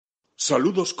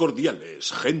Saludos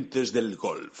cordiales, gentes del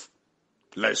golf.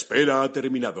 La espera ha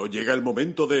terminado. Llega el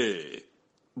momento de...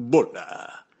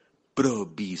 Bola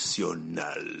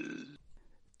Provisional.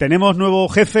 Tenemos nuevo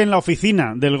jefe en la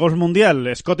oficina del golf mundial,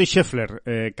 Scottie Scheffler,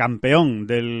 campeón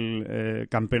del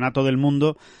campeonato del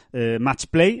mundo match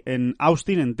play en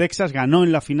Austin, en Texas. Ganó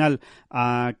en la final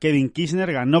a Kevin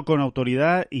Kisner, ganó con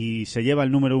autoridad y se lleva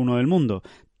el número 1 del mundo.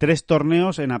 3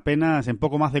 torneos en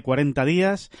poco más de 40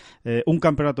 días, un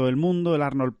campeonato del mundo, el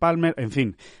Arnold Palmer, en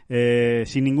fin,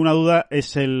 sin ninguna duda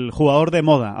es el jugador de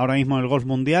moda ahora mismo en el golf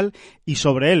mundial, y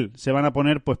sobre él se van a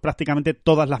poner pues prácticamente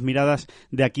todas las miradas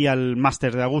de aquí al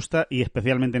Masters de Augusta, y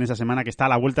especialmente en esa semana que está a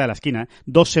la vuelta de la esquina.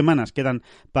 2 semanas quedan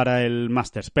para el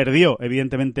Masters. Perdió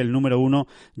evidentemente el número 1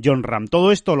 Jon Rahm.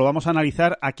 Todo esto lo vamos a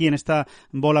analizar aquí en esta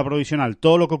bola provisional,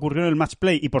 todo lo que ocurrió en el match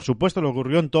play y por supuesto lo que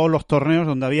ocurrió en todos los torneos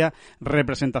donde había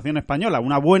representación española.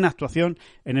 Una buena actuación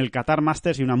en el Qatar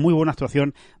Masters y una muy buena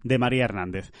actuación de María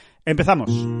Hernández. Empezamos.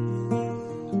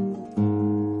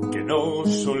 Que no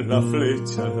son las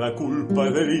flechas la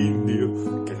culpa del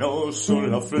indio, que no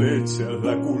son las flechas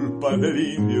la culpa del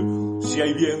indio. Si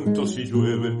hay viento, si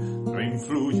llueve, no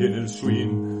influye en el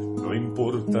swing, no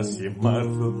importa si es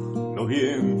marzo,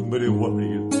 noviembre o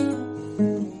abril.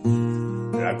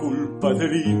 La culpa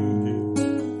del indio,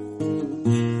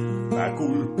 la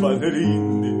culpa del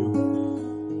indio,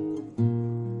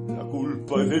 la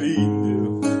culpa del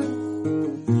indio,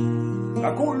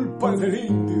 la culpa del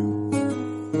indio.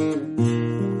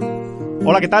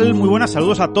 Hola, ¿qué tal? Muy buenas,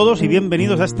 saludos a todos y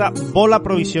bienvenidos a esta bola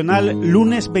provisional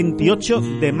lunes 28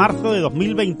 de marzo de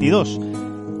 2022.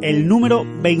 El número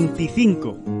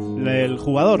 25, el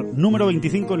jugador número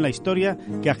 25 en la historia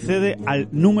que accede al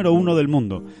número 1 del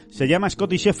mundo. Se llama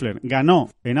Scottie Scheffler, ganó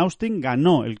en Austin,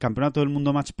 ganó el campeonato del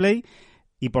mundo match play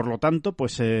y por lo tanto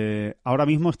pues ahora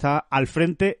mismo está al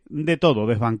frente de todo,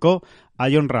 desbancó a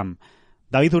Jon Rahm.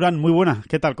 David Durán, muy buena,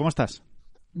 ¿qué tal? ¿Cómo estás?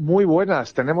 Muy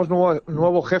buenas, tenemos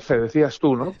nuevo jefe, decías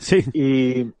tú, ¿no? Sí.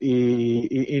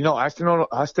 Y no, a este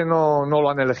no lo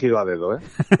han elegido a dedo, ¿eh?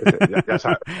 Ya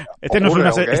sabes, este no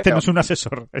es un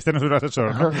asesor,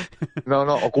 ¿no?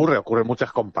 No, ocurre en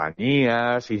muchas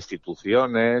compañías,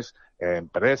 instituciones,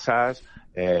 empresas,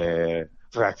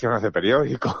 redacciones de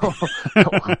periódico.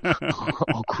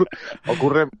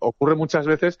 ocurre muchas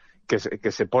veces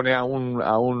que se pone a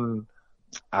un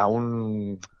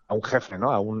jefe,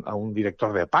 ¿no? A un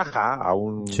director de paja, a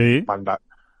un... Sí.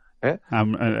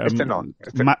 Este no.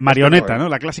 Marioneta, ¿no?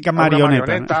 La clásica marioneta. Una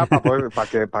marioneta,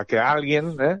 ¿no? para que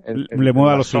alguien le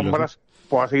mueva los sombras hilos, ¿no?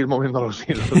 Pueda seguir moviendo los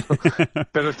hilos, ¿no?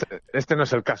 Pero este no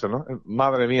es el caso, ¿no?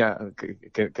 Madre mía,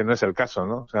 que no es el caso,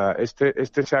 ¿no? O sea, este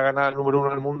se ha ganado el número 1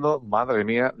 del mundo, madre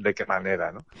mía, ¿de qué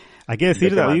manera, no? Hay que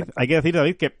decir, David,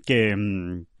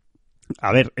 que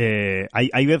a ver,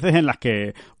 hay veces en las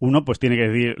que uno pues tiene que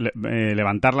decir,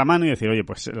 levantar la mano y decir, oye,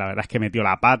 pues la verdad es que metió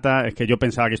la pata, es que yo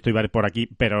pensaba que esto iba a ir por aquí,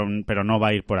 pero no va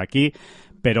a ir por aquí.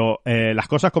 Pero las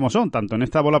cosas como son, tanto en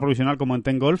esta bola provisional como en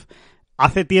Ten Golf,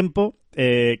 hace tiempo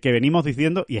que venimos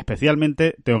diciendo, y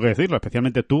especialmente, tengo que decirlo,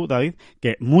 especialmente tú, David,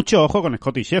 que mucho ojo con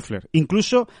Scottie Scheffler.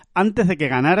 Incluso antes de que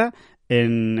ganara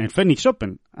en el Phoenix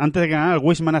Open, antes de que ganara el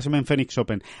Waste Management Phoenix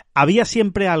Open, había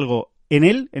siempre algo en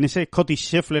él, en ese Scottie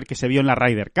Scheffler que se vio en la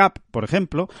Ryder Cup, por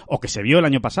ejemplo, o que se vio el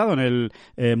año pasado en el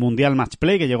mundial match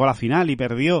play, que llegó a la final y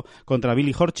perdió contra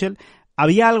Billy Horschel.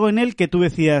 Había algo en él que tú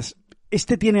decías,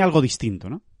 este tiene algo distinto,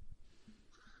 ¿no?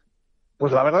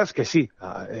 Pues la verdad es que sí.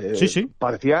 Sí.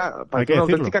 Parecía una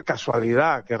auténtica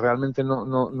casualidad que realmente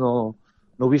no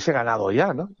hubiese ganado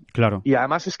ya, ¿no? Claro. Y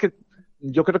además es que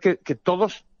yo creo que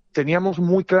todos teníamos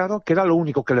muy claro que era lo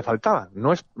único que le faltaba.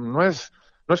 No es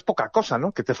poca cosa,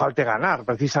 ¿no? Que te falte ganar,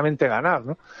 precisamente ganar,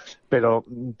 ¿no? Pero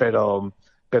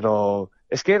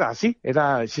es que era así.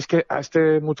 Si es que a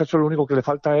este muchacho lo único que le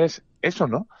falta es eso,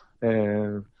 ¿no?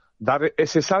 Dar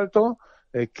ese salto,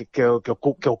 que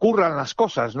ocurran las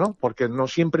cosas, ¿no? Porque no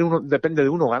siempre depende de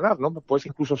uno ganar, ¿no? Puedes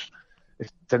incluso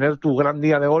tener tu gran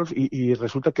día de golf y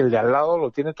resulta que el de al lado lo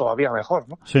tiene todavía mejor,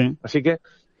 ¿no? Sí. Así que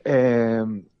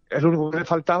es lo único que le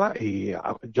faltaba y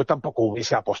yo tampoco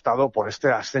hubiese apostado por este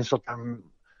ascenso tan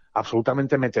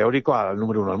absolutamente meteórico al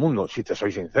número 1 del mundo, si te soy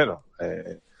sincero.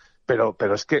 Pero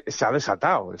es que se ha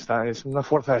desatado, es una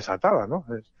fuerza desatada, ¿no?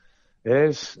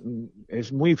 Es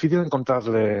muy difícil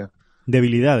encontrarle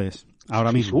debilidades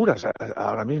ahora mismo. Fisuras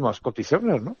ahora mismo a Scottie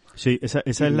Scheffler, ¿no? Sí, eso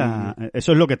es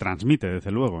lo que transmite,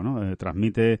 desde luego, ¿no?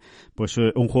 Transmite pues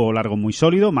un juego largo muy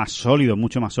sólido,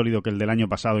 mucho más sólido que el del año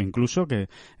pasado incluso, que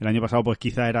el año pasado pues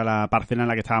quizá era la parcela en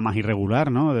la que estaba más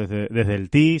irregular, ¿no? Desde el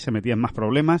tee se metía en más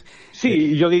problemas.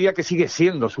 Sí, yo diría que sigue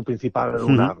siendo su principal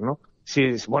lunar, ¿no? Sí,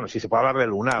 bueno, sí se puede hablar de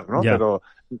lunar, ¿no? Ya.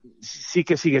 sí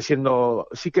que sigue siendo,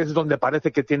 sí que es donde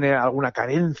parece que tiene alguna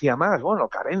carencia más, bueno,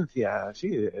 carencia, sí,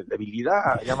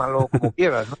 debilidad, llámalo como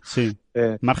quieras, ¿no? Sí,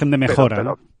 margen de mejora, pero,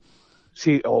 ¿no?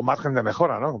 Sí, o margen de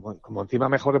mejora, ¿no? Como encima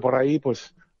mejore por ahí,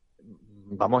 pues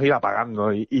vamos a ir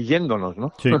apagando y yéndonos,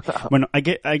 ¿no? Sí. Bueno, hay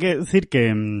que decir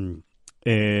que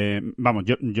vamos,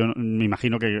 yo me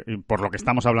imagino que por lo que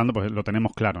estamos hablando pues lo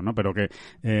tenemos claro, ¿no? Pero que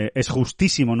es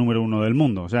justísimo número 1 del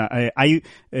mundo. O sea, hay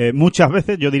muchas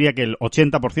veces, yo diría que el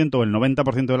 80% o el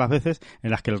 90% de las veces en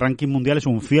las que el ranking mundial es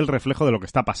un fiel reflejo de lo que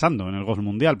está pasando en el golf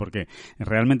mundial, porque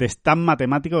realmente es tan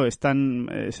matemático, está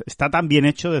tan bien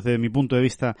hecho desde mi punto de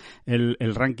vista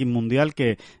el ranking mundial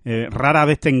que rara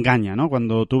vez te engaña, ¿no?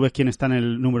 Cuando tú ves quién está en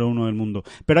el número 1 del mundo.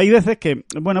 Pero hay veces que,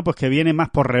 bueno, pues que viene más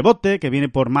por rebote, que viene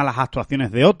por malas actuaciones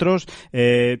de otros,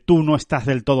 tú no estás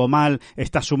del todo mal,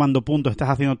 estás sumando puntos, estás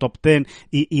haciendo top 10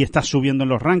 y estás subiendo en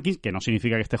los rankings, que no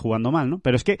significa que estés jugando mal, ¿no?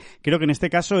 Pero es que creo que en este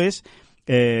caso es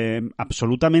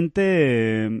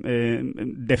absolutamente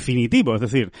definitivo, es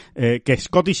decir, que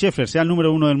Scottie Scheffler sea el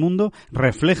número 1 del mundo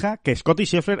refleja que Scottie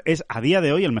Scheffler es a día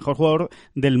de hoy el mejor jugador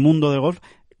del mundo de golf,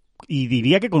 y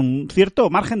diría que con un cierto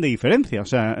margen de diferencia, o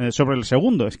sea, sobre el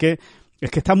segundo. Es que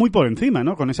está muy por encima,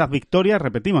 ¿no? Con esas victorias,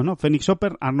 repetimos, ¿no? Phoenix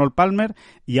Open, Arnold Palmer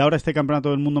y ahora este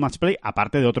campeonato del mundo match play,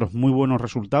 aparte de otros muy buenos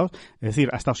resultados. Es decir,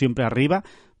 ha estado siempre arriba.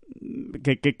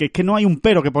 Que no hay un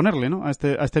pero que ponerle, ¿no? A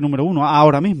este número 1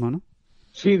 ahora mismo, ¿no?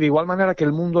 Sí, de igual manera que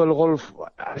el mundo del golf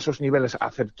a esos niveles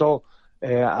aceptó,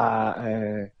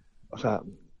 o sea,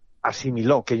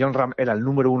 asimiló que Jon Rahm era el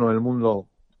número 1 del mundo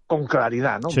con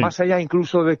claridad, ¿no? Sí. Más allá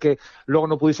incluso de que luego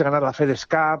no pudiese ganar la FedEx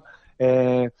Cup,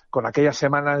 con aquellas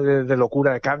semanas de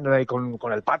locura de Canadá y con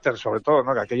el pater sobre todo,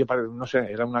 ¿no? Que aquello, no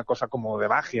sé, era una cosa como de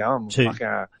magia, ¿no? Sí.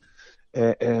 Magia.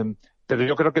 Pero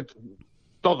yo creo que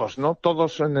todos, ¿no?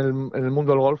 Todos en el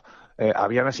mundo del golf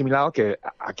habían asimilado que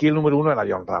aquí el número 1 era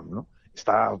Jon Rahm, ¿no?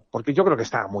 Porque yo creo que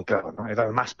estaba muy claro, ¿no? Era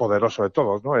el más poderoso de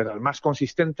todos, ¿no? Era el más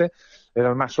consistente, era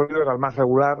el más sólido, era el más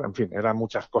regular, en fin, eran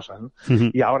muchas cosas, ¿no? Uh-huh.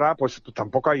 Y ahora, pues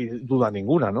tampoco hay duda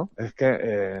ninguna, ¿no? Es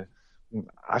que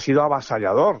ha sido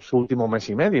avasallador su último mes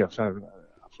y medio, o sea,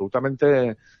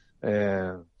 absolutamente,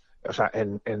 o sea,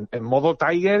 en modo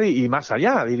Tiger y más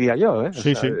allá, diría yo, ¿eh?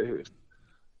 Sí, o sea, sí.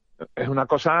 Es una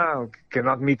cosa que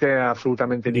no admite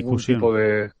absolutamente Discusión. ningún tipo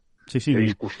de Sí, de ni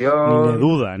discusión. de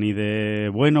duda, ni de,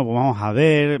 bueno, pues vamos a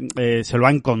ver, se lo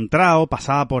ha encontrado,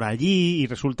 pasaba por allí y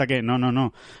resulta que no,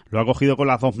 lo ha cogido con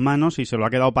las dos manos y se lo ha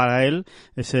quedado para él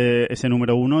ese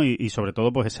número 1 y sobre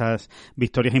todo pues esas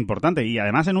victorias importantes. Y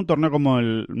además en un torneo como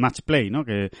el Match Play, ¿no?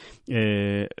 Que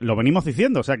lo venimos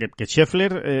diciendo, o sea, que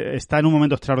Scheffler está en un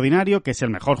momento extraordinario, que es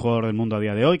el mejor jugador del mundo a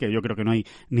día de hoy, que yo creo que no hay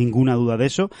ninguna duda de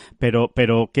eso, pero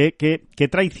qué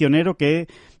traicionero, qué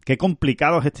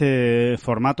complicado es este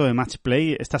formato de match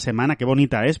play esta semana, qué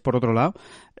bonita es, por otro lado.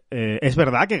 Es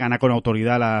verdad que gana con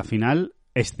autoridad la final.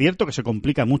 Es cierto que se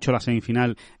complica mucho la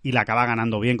semifinal y la acaba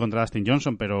ganando bien contra Dustin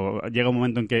Johnson, pero llega un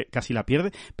momento en que casi la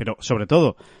pierde. Pero, sobre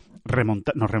todo,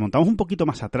 nos remontamos un poquito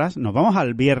más atrás, nos vamos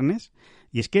al viernes,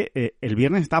 y es que el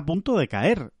viernes está a punto de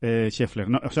caer Scheffler.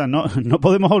 No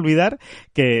podemos olvidar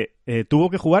que tuvo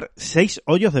que jugar 6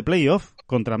 hoyos de playoff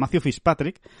contra Matthew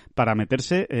Fitzpatrick para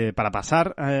meterse, para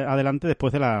pasar adelante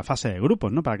después de la fase de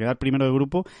grupos, ¿no? Para quedar primero de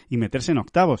grupo y meterse en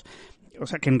octavos. O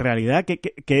sea, que en realidad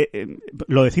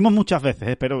lo decimos muchas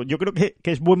veces, pero yo creo que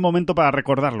es buen momento para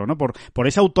recordarlo, ¿no? Por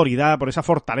esa autoridad, por esa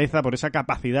fortaleza, por esa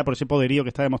capacidad, por ese poderío que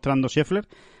está demostrando Scheffler.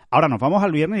 Ahora nos vamos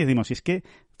al viernes y decimos, si es que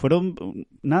fueron,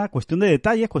 cuestión de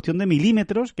detalles, cuestión de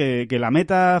milímetros, que la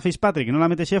meta Fitzpatrick y no la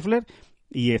mete Scheffler,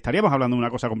 y estaríamos hablando de una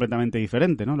cosa completamente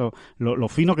diferente, ¿no? Lo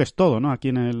fino que es todo, ¿no? Aquí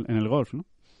en el golf, ¿no?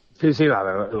 Sí,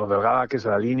 lo delgada que es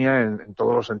la línea en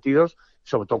todos los sentidos,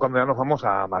 sobre todo cuando ya nos vamos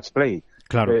a match play.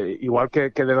 Claro. Igual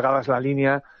que delgada es la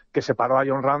línea que separó a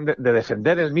Jon Rahm de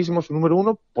defender el mismo su número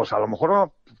 1, pues a lo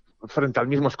mejor frente al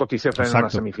mismo Scottie Scheffler en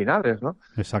unas semifinales, ¿no?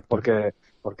 Exacto.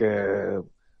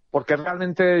 Porque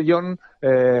realmente Jon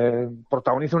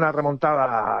protagoniza una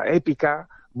remontada épica,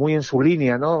 muy en su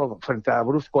línea, ¿no? Frente a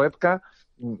Bruce Koepka,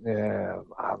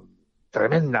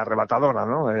 tremenda, arrebatadora,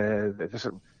 ¿no?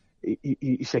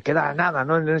 Y se queda a nada,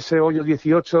 ¿no? En ese hoyo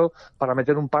 18 para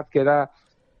meter un pad que era,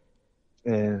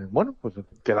 pues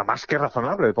que era más que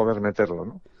razonable de poder meterlo,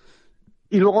 ¿no?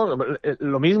 Y luego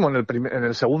lo mismo en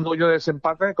el segundo hoyo de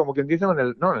desempate, como quien dice, en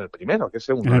el primero, que es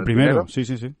segundo. En el primero, sí.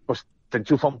 Pues te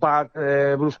enchufa un pad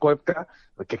Bruce Koepka,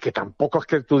 que tampoco es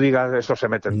que tú digas eso se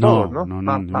meten todos, ¿no?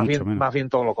 Más bien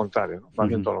todo lo contrario, ¿no? Más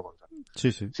bien todo lo contrario.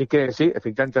 Sí. Sí que sí,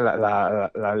 efectivamente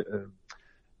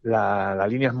la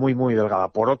línea es muy, muy delgada.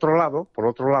 Por otro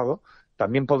lado,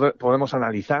 también podemos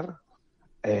analizar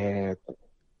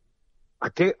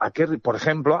por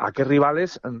ejemplo, a qué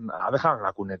rivales ha dejado en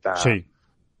la cuneta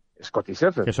Scottie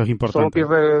Scheffler. Que eso es importante.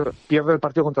 Solo pierde el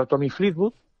partido contra Tommy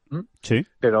Fleetwood, sí,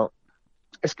 pero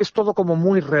es que es todo como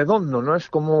muy redondo, ¿no? Es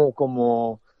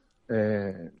como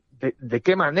de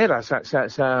qué manera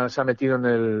se ha metido en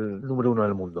el número 1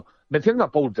 del mundo. Venciendo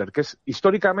a Poulter, que es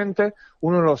históricamente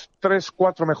uno de los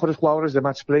 3-4 mejores jugadores de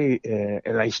match play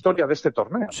en la historia de este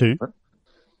torneo. Sí.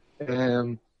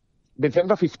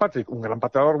 Venciendo a Fitzpatrick, un gran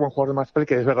pateador, buen jugador de match play,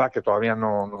 que es verdad que todavía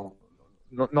no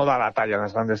da la talla en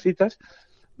las grandes citas.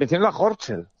 Venciendo a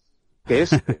Horschel, que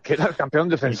era el campeón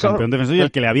defensor. El campeón defensor y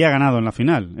el que le había ganado en la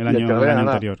final el año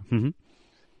anterior. Uh-huh.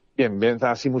 Bien, vence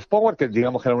a Seamus Power, que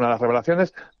digamos que era una de las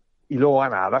revelaciones, y luego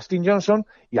gana a Dustin Johnson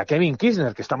y a Kevin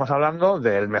Kisner, que estamos hablando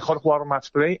del mejor jugador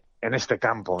match play en este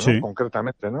campo, ¿no? Sí.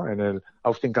 Concretamente, ¿no? En el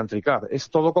Austin Country Club. Es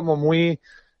todo como muy...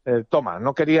 toma,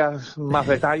 ¿no querías más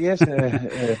detalles?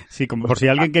 Sí, como por si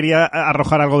alguien quería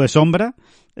arrojar algo de sombra,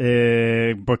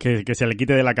 pues que se le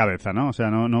quite de la cabeza, ¿no? O sea,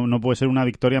 no puede ser una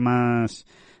victoria más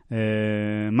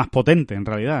potente, en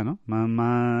realidad, ¿no?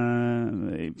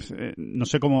 No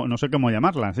sé cómo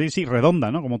llamarla. Sí, redonda,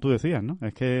 ¿no? Como tú decías, ¿no?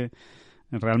 Es que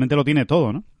realmente lo tiene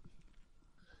todo, ¿no?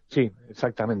 Sí,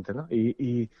 exactamente, ¿no?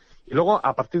 Y luego,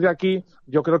 a partir de aquí,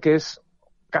 yo creo que es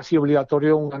casi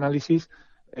obligatorio un análisis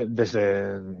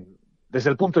desde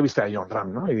el punto de vista de Jon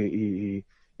Rahm, ¿no? Y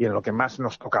en lo que más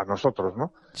nos toca a nosotros,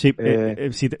 ¿no? Sí,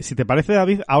 si te parece,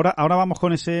 David, ahora vamos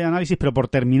con ese análisis, pero por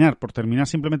terminar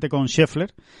simplemente con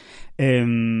Scheffler,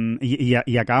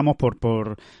 y acabamos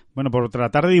por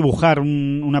tratar de dibujar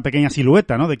una pequeña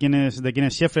silueta, ¿no? de quién es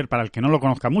Scheffler, para el que no lo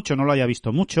conozca mucho, no lo haya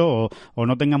visto mucho, o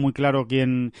no tenga muy claro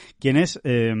quién es.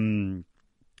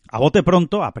 A bote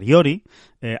pronto, a priori,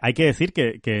 hay que decir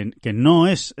que no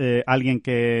es alguien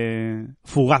que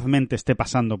fugazmente esté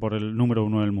pasando por el número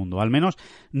 1 del mundo. Al menos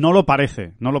no lo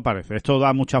parece. Esto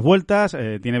da muchas vueltas,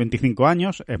 tiene 25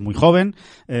 años, es muy joven,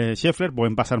 Scheffler,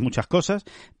 pueden pasar muchas cosas,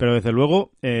 pero desde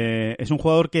luego es un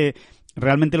jugador que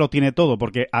realmente lo tiene todo,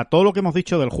 porque a todo lo que hemos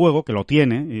dicho del juego, que lo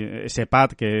tiene, ese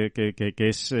pad que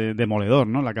es demoledor,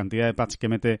 ¿no? La cantidad de pads que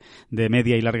mete de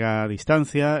media y larga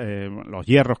distancia, los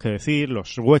hierros, que decir,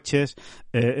 los wedges,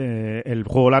 el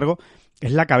juego largo,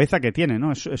 es la cabeza que tiene,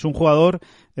 ¿no? Es un jugador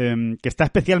que está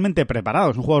especialmente preparado,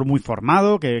 es un jugador muy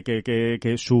formado,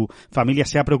 que su familia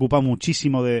se ha preocupado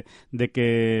muchísimo de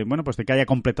que haya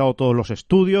completado todos los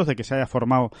estudios, de que se haya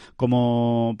formado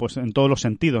como, pues, en todos los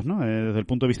sentidos, ¿no? Desde el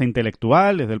punto de vista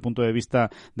intelectual, desde el punto de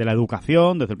vista de la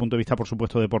educación, desde el punto de vista, por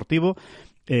supuesto, deportivo,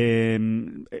 que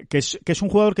es un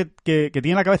jugador que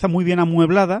tiene la cabeza muy bien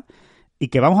amueblada, y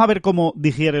que vamos a ver cómo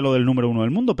digiere lo del número 1 del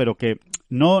mundo, pero que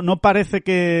no parece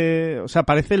que... O sea,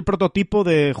 parece el prototipo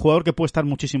de jugador que puede estar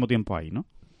muchísimo tiempo ahí, ¿no?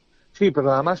 Sí,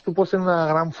 pero además tú puedes tener una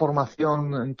gran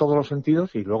formación en todos los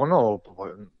sentidos y luego no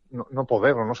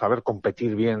poder o no saber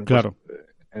competir bien, claro, pues,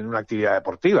 en una actividad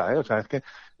deportiva, ¿eh? O sea, es que...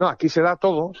 No, aquí se da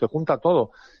todo, se junta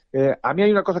todo. A mí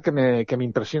hay una cosa que me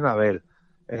impresiona de él.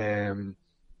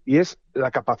 Y es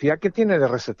la capacidad que tiene de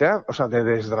resetear, o sea, de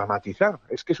desdramatizar.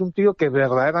 Es que es un tío que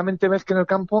verdaderamente ves que en el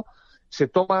campo se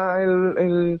toma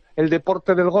el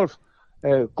deporte del golf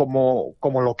como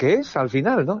lo que es al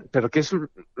final, ¿no? Pero que es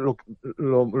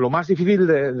lo más difícil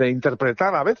de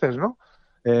interpretar a veces, ¿no?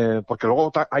 Porque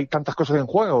luego hay tantas cosas en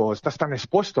juego, estás tan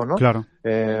expuesto, ¿no? Claro.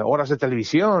 Horas de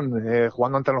televisión,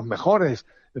 jugando ante los mejores,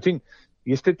 en fin.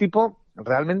 Y este tipo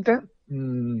realmente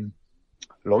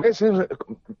lo ves,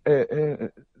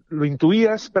 lo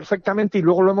intuías perfectamente y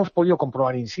luego lo hemos podido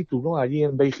comprobar in situ, ¿no? Allí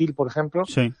en Bay Hill, por ejemplo,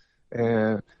 sí.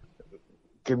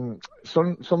 Que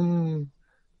son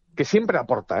que siempre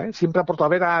aporta, siempre aporta a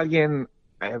ver a alguien,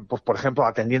 pues por ejemplo,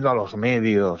 atendiendo a los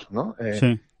medios, ¿no?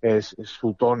 Sí. Es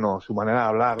su tono, su manera de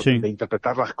hablar, sí, de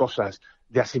interpretar las cosas,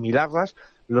 de asimilarlas,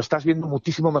 lo estás viendo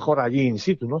muchísimo mejor allí in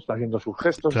situ, ¿no? Estás viendo sus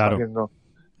gestos, claro, estás viendo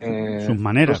sus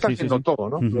maneras, lo estás viendo todo,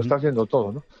 ¿no? Uh-huh. Lo estás viendo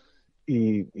todo, ¿no?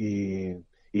 Y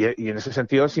en ese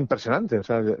sentido es impresionante, o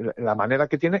sea, la manera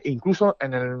que tiene, incluso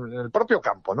en el propio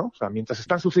campo, ¿no? O sea, mientras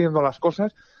están sucediendo las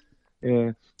cosas...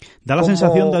 da la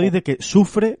sensación, David, de que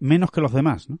sufre menos que los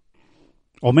demás, ¿no?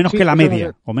 O menos que la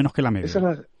media,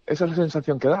 Esa es la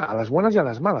sensación que da, a las buenas y a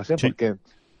las malas, sí. Porque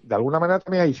de alguna manera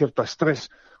también hay cierto estrés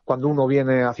cuando uno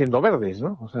viene haciendo verdes,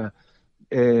 ¿no? O sea,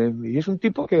 y es un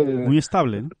tipo que... Muy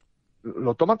estable, ¿no?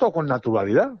 Lo toma todo con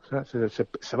naturalidad, o sea,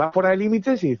 se va fuera de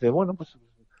límites y dice, bueno, pues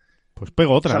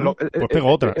pego otra, ¿no?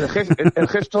 Pego otra. El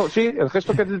gesto, sí, el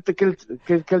gesto que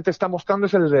él te está mostrando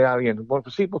es el de alguien. Bueno,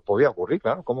 pues sí, pues podía ocurrir,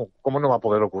 claro. ¿Cómo no va a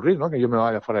poder ocurrir, no? Que yo me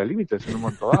vaya fuera de límites en un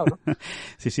momento dado, ¿no?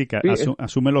 sí, que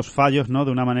asume los fallos, ¿no?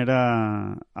 De una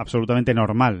manera absolutamente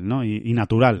normal, ¿no? Y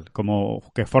natural, como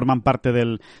que forman parte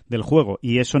del juego.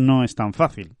 Y eso no es tan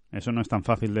fácil. Eso no es tan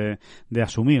fácil de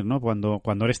asumir, ¿no?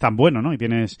 Cuando eres tan bueno, ¿no? Y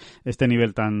tienes este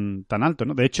nivel tan alto,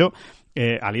 ¿no? De hecho,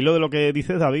 al hilo de lo que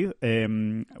dices, David,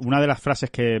 una de las frases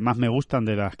que más me gustan,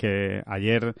 de las que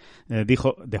ayer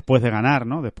dijo después de ganar,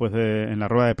 ¿no? En la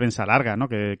rueda de prensa larga, ¿no?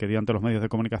 Que dio ante los medios de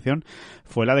comunicación,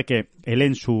 fue la de que él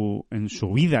en su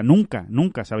vida nunca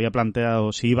se había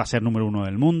planteado si iba a ser número 1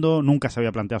 del mundo, nunca se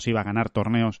había planteado si iba a ganar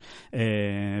torneos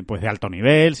pues de alto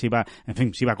nivel, si iba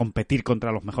a competir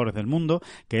contra los mejores del mundo,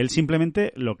 que él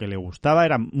simplemente lo que le gustaba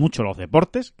eran mucho los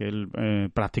deportes, que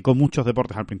él practicó muchos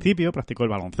deportes al principio, practicó el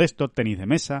baloncesto, tenis de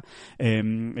mesa,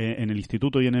 en el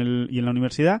instituto y en la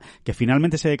universidad, que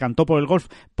finalmente se decantó por el golf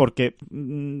porque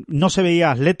no se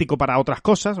veía atlético para otras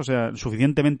cosas, o sea,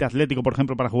 suficientemente atlético, por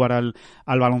ejemplo, para jugar al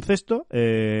baloncesto,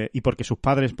 y porque sus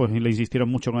padres pues le insistieron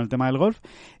mucho con el tema del golf,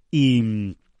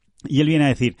 y él viene a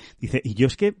decir, dice, y yo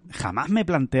es que jamás me he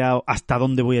planteado hasta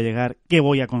dónde voy a llegar, qué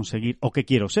voy a conseguir o qué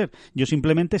quiero ser. Yo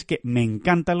simplemente es que me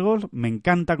encanta el golf, me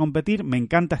encanta competir, me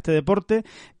encanta este deporte,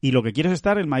 y lo que quiero es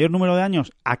estar el mayor número de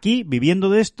años aquí,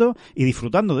 viviendo de esto y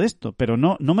disfrutando de esto, pero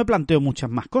no me planteo muchas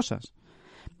más cosas.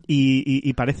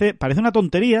 Y parece una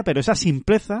tontería, pero esa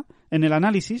simpleza en el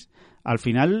análisis al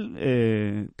final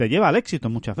te lleva al éxito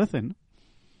muchas veces, ¿no?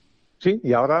 Sí,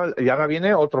 y ahora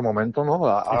viene otro momento, ¿no?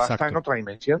 Ahora Exacto. está en otra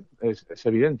dimensión, es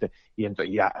evidente. Y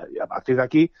a partir de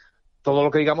aquí, todo lo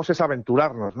que digamos es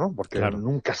aventurarnos, ¿no? Porque claro,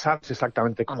 nunca sabes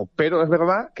exactamente cómo. Pero es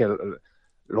verdad que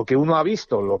lo que uno ha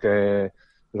visto, lo que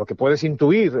puedes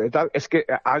intuir, tal, es que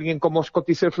alguien como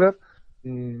Scottie Scheffler,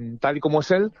 tal y como es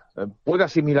él, puede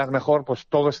asimilar mejor pues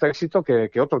todo este éxito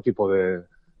que otro tipo de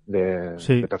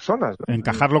personas, ¿no?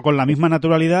 Encajarlo con la misma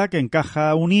naturalidad que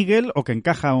encaja un eagle o que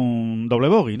encaja un doble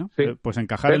bogey, ¿no? Sí. Pues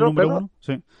encajar el número 1,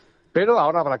 sí. Pero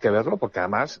ahora habrá que verlo, porque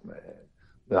además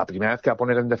la primera vez que va a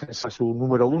poner en defensa su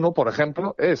número 1, por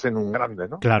ejemplo, es en un grande,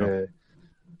 ¿no? Claro.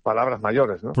 Palabras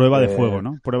mayores, ¿no? Prueba de fuego,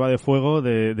 ¿no? Prueba de fuego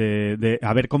de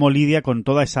a ver cómo lidia con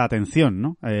toda esa atención,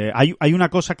 ¿no? Hay una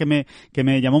cosa que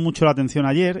me llamó mucho la atención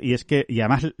ayer, y es que, y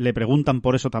además le preguntan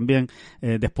por eso también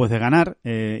después de ganar,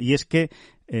 y es que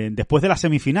después de las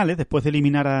semifinales, después de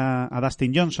eliminar a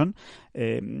Dustin Johnson,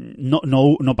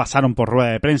 no pasaron por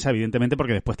rueda de prensa, evidentemente,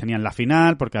 porque después tenían la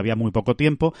final, porque había muy poco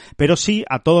tiempo, pero sí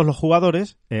a todos los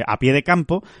jugadores, a pie de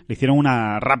campo, le hicieron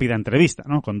una rápida entrevista,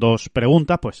 ¿no? Con 2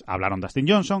 preguntas, pues hablaron Dustin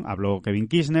Johnson, habló Kevin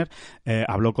Kisner,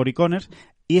 habló Corey Conners,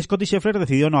 y Scottie Scheffler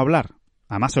decidió no hablar.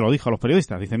 Además se lo dijo a los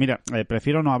periodistas. Dice, mira,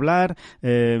 prefiero no hablar,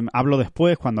 hablo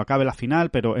después cuando acabe la final,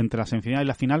 pero entre la semifinal y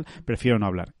la final prefiero no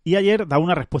hablar. Y ayer da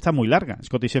una respuesta muy larga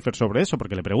Scottie Scheffler sobre eso,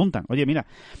 porque le preguntan, oye, mira,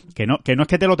 que no es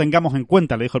que te lo tengamos en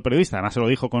cuenta, le dijo el periodista. Además se lo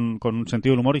dijo con un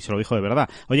sentido del humor y se lo dijo de verdad.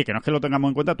 Oye, que no es que lo tengamos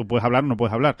en cuenta, tú puedes hablar o no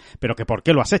puedes hablar, pero que por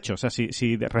qué lo has hecho. O sea,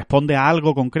 si responde a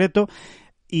algo concreto.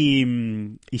 Y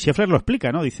Scheffler lo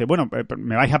explica, ¿no? Dice, bueno,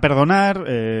 me vais a perdonar,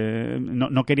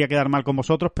 no quería quedar mal con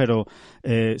vosotros, pero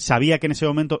sabía que en ese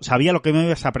momento, sabía lo que me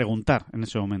ibas a preguntar en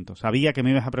ese momento, sabía que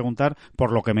me ibas a preguntar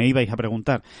por lo que me ibais a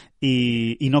preguntar,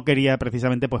 y no quería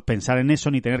precisamente pues pensar en eso,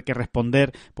 ni tener que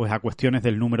responder pues a cuestiones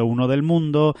del número 1 del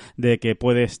mundo, de que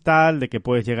puedes tal, de que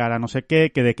puedes llegar a no sé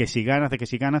qué, que de que si ganas,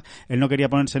 él no quería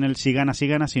ponerse en el si ganas,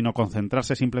 sino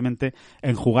concentrarse simplemente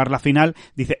en jugar la final.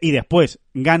 Dice, y después,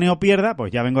 gane o pierda,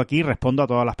 pues ya vengo aquí y respondo a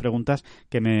todas las preguntas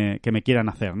que me quieran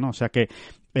hacer, ¿no? O sea que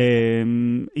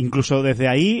incluso desde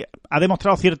ahí ha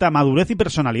demostrado cierta madurez y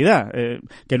personalidad,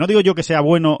 que no digo yo que sea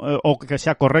bueno o que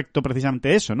sea correcto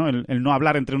precisamente eso, ¿no? El no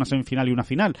hablar entre una semifinal y una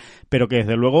final, pero que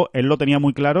desde luego él lo tenía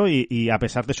muy claro y a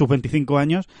pesar de sus 25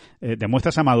 años demuestra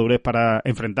esa madurez para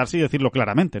enfrentarse y decirlo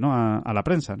claramente, ¿no? A la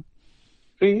prensa, ¿no?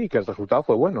 Sí, que el resultado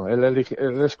fue bueno. Él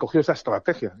escogió esa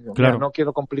estrategia. Claro. Mira, no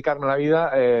quiero complicarme la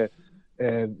vida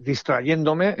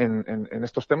distrayéndome en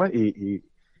estos temas y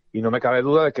no me cabe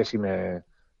duda de que si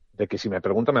me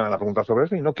preguntan, me van a preguntar sobre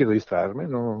eso y no quiero distraerme,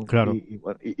 ¿no? Claro.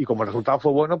 Y como el resultado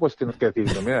fue bueno, pues tienes que decir,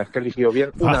 mira, es que eligió bien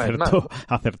una vez más.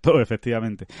 Acertó,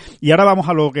 efectivamente. Y ahora vamos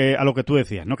a lo que tú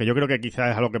decías, ¿no? Que yo creo que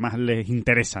quizás es a lo que más les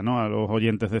interesa, ¿no? A los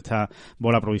oyentes de esta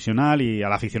bola provisional y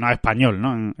al aficionado español,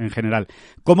 ¿no? En general.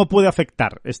 ¿Cómo puede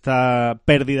afectar esta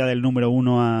pérdida del número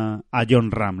 1 a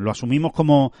Jon Rahm? ¿Lo asumimos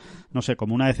como, no sé,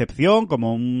 como una decepción,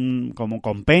 como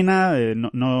con pena,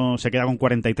 no se queda con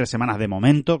 43 semanas de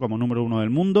momento como número 1 del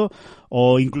mundo,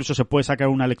 o incluso se puede sacar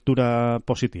una lectura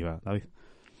positiva, David?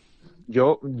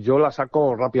 Yo la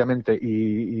saco rápidamente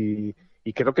y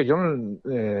creo que Jon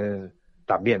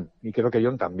también,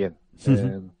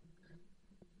 Uh-huh.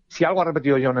 Si algo ha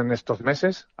repetido Jon en estos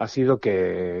meses ha sido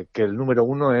que el número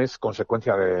 1 es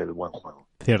consecuencia del buen juego.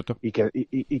 Cierto. Y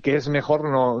que es mejor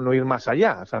no ir más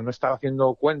allá, o sea, no estar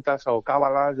haciendo cuentas o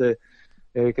cábalas de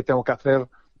qué tengo que hacer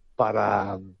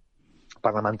para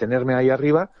para mantenerme ahí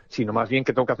arriba, sino más bien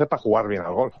qué tengo que hacer para jugar bien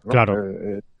al golf, ¿no? Claro.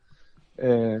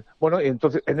 Bueno,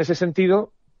 entonces, en ese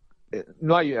sentido,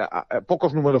 no hay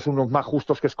pocos números unos más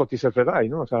justos que Scottie Scheffler hay,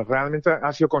 ¿no? O sea, realmente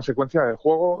ha sido consecuencia del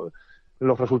juego,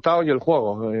 los resultados y el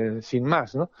juego, sin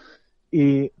más, ¿no?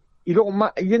 Y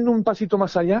luego, yendo un pasito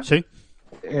más allá, sí.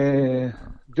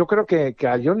 Yo creo que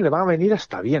a Jon le va a venir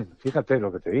hasta bien, fíjate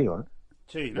lo que te digo, ¿eh?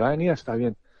 Sí, ¿no? Le va a venir hasta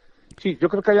bien. Sí, yo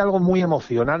creo que hay algo muy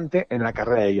emocionante en la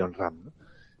carrera de Jon Rahm, ¿no?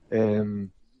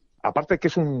 Aparte que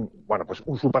es un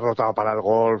superdotado para el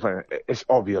golf, es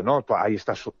obvio, ¿no? Ahí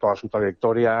está toda su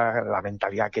trayectoria, la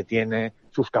mentalidad que tiene,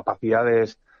 sus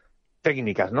capacidades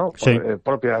técnicas, ¿no? Sí.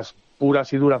 Propias,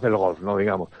 puras y duras del golf, ¿no?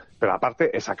 Digamos. Pero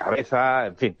aparte, esa cabeza,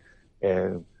 en fin,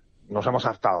 nos hemos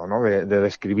hartado, ¿no? De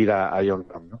describir a Jon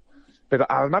Rahm, ¿no? Pero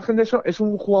al margen de eso, es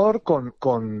un jugador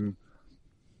con...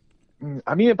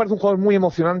 A mí me parece un jugador muy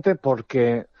emocionante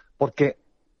porque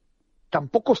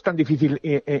tampoco es tan difícil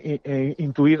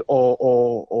intuir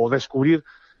o descubrir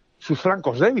sus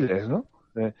flancos débiles, ¿no?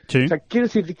 Sí. O sea, quiere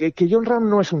decir que Jon Rahm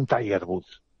no es un Tiger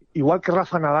Woods, igual que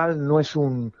Rafa Nadal no es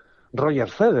un Roger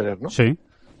Federer, ¿no? Sí.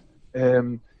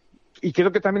 Y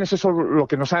creo que también es eso lo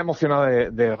que nos ha emocionado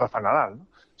de Rafa Nadal, ¿no?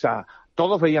 O sea,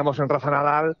 todos veíamos en Rafa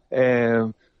Nadal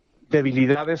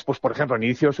debilidades, pues por ejemplo, al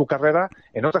inicio de su carrera,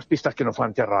 en otras pistas que no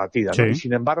fueran tierra batida, ¿no? Sí. Y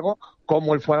sin embargo,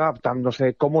 cómo él fue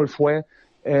adaptándose, cómo él fue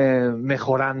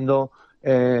mejorando,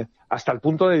 hasta el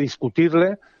punto de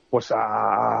discutirle pues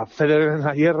a Federer en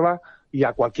la hierba y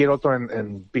a cualquier otro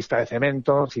en pista de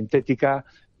cemento, sintética,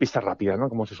 pista rápida, ¿no?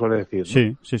 Como se suele decir,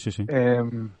 ¿no? Sí.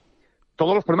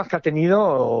 Todos los problemas que ha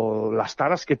tenido, las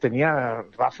taras que tenía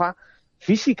Rafa,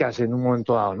 físicas en un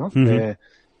momento dado, ¿no? Uh-huh.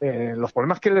 Los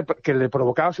problemas que le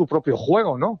provocaba su propio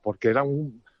juego, ¿no? Porque era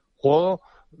un juego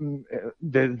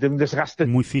de un desgaste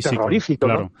muy físico, terrorífico,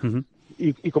 claro. ¿no? Uh-huh.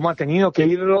 Y cómo ha tenido que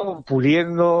irlo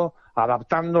puliendo,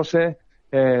 adaptándose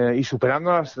y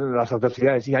superando las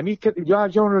adversidades. Y a mí, yo a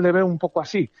Jon le veo un poco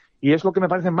así. Y es lo que me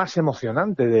parece más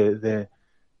emocionante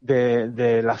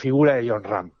de la figura de Jon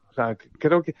Rahm. O sea,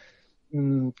 creo que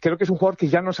es un jugador que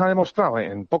ya nos ha demostrado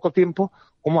en poco tiempo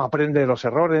cómo aprende de los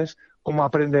errores, cómo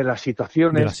aprende de las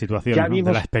situaciones. De las situaciones, ¿no?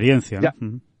 De la experiencia,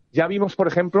 ¿no? Ya vimos, por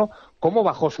ejemplo, cómo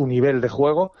bajó su nivel de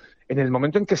juego en el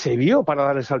momento en que se vio para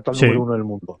dar el salto al número 1 del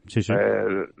mundo. Sí.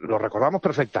 Lo recordamos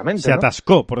perfectamente, Se ¿no?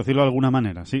 atascó, por decirlo de alguna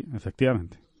manera, sí,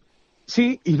 efectivamente.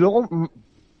 Sí, y luego,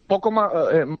 poco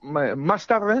más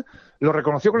tarde, lo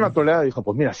reconoció con naturalidad y dijo,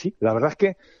 pues mira, sí, la verdad es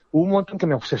que hubo un momento en que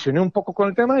me obsesioné un poco con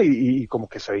el tema y como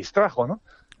que se distrajo, ¿no?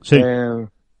 Sí.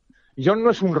 Jon no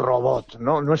es un robot,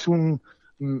 ¿no? No es un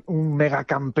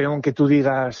megacampeón que tú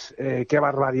digas, qué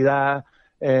barbaridad.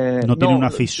 No tiene una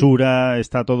fisura,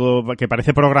 está todo que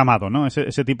parece programado, ¿no?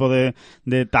 Ese tipo de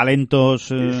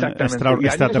talentos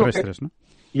extraterrestres, ¿no?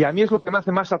 Y a mí es lo que me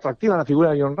hace más atractiva la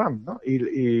figura de Jon Rahm, ¿no?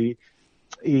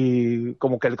 Y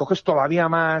como que le coges todavía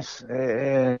más,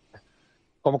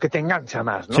 como que te engancha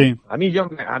más, ¿no? Sí. A mí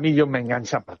Jon me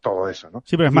engancha por todo eso, ¿no?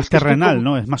 Sí, pero es más terrenal,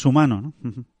 ¿no? Es más humano, ¿no?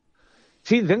 Uh-huh.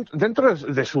 Sí, dentro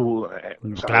de su...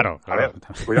 claro. A ver,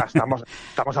 cuidado,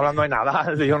 estamos hablando de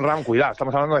Nadal, de Jon Rahm, cuidado,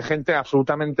 estamos hablando de gente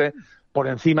absolutamente por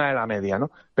encima de la media,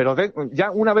 ¿no? Pero ya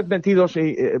una vez metidos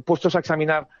y puestos a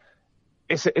examinar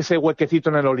ese huequecito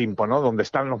en el Olimpo, ¿no? Donde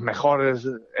están los mejores,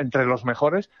 entre los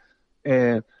mejores,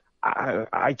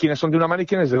 hay quienes son de una manera y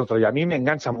quienes de otra. Y a mí me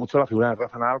engancha mucho la figura de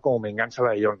Rafa Nadal como me engancha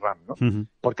la de Jon Rahm, ¿no? Uh-huh.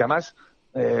 Porque además...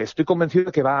 estoy convencido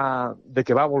de que va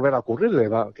a volver a ocurrirle,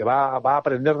 que va a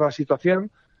aprender de la situación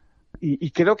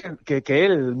y creo que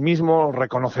él mismo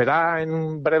reconocerá en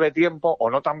un breve tiempo, o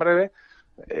no tan breve,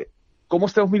 cómo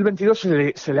este 2022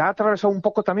 se le ha atravesado un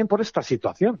poco también por esta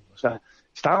situación. O sea,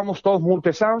 estábamos todos muy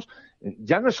pesados,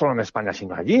 ya no es solo en España,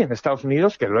 sino allí, en Estados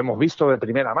Unidos, que lo hemos visto de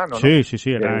primera mano, ¿no?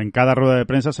 Sí, en cada rueda de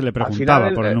prensa se le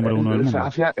preguntaba por el número 1 del mundo.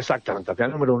 Exactamente, al final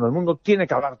el número 1 del mundo tiene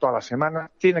que hablar toda la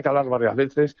semana, tiene que hablar varias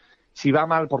veces. Si va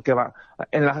mal, porque va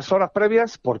en las horas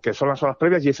previas, porque son las horas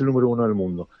previas y es el número 1 del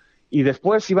mundo. Y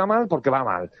después, si va mal, porque va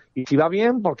mal. Y si va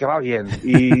bien, porque va bien.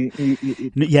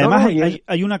 Y además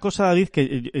hay una cosa, David,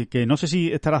 que no sé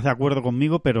si estarás de acuerdo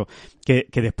conmigo, pero que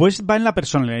después va en la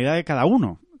personalidad de cada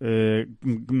uno.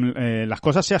 Las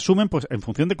cosas se asumen pues en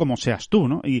función de cómo seas tú,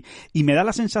 ¿no? Y me da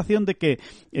la sensación de que,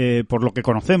 por lo que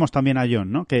conocemos también a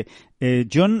Jon, ¿no? Que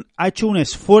Jon ha hecho un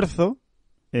esfuerzo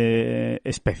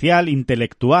especial,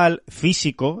 intelectual,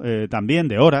 físico, también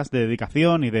de horas de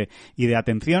dedicación y de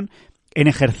atención en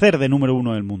ejercer de número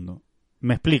 1 del mundo.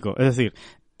 Me explico, es decir,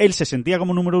 él se sentía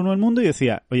como número uno del mundo y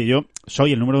decía, oye, yo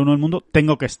soy el número uno del mundo,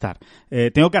 tengo que estar,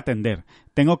 tengo que atender,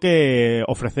 tengo que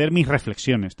ofrecer mis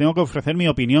reflexiones, tengo que ofrecer mi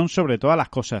opinión sobre todas las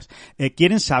cosas.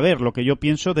 Quieren saber lo que yo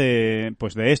pienso de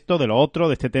esto, de lo otro,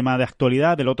 de este tema de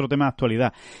actualidad, del otro tema de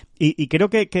actualidad. Y creo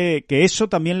que eso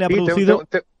también le ha producido...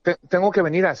 Tengo que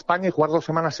venir a España y jugar 2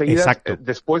 semanas seguidas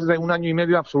después de 1 año y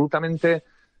medio absolutamente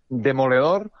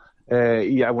demoledor,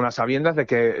 y algunas sabiendas de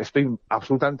que estoy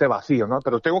absolutamente vacío, ¿no?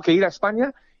 Pero tengo que ir a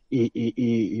España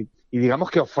y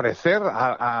digamos que ofrecer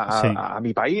a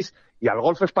mi país y al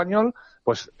golf español,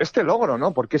 pues este logro,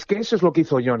 ¿no? Porque es que eso es lo que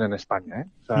hizo Jon en España, ¿eh?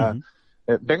 O sea,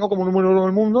 vengo como número uno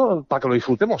del mundo para que lo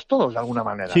disfrutemos todos de alguna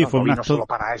manera. Sí, ¿no? fue un acto, no solo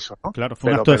para eso, ¿no? Claro,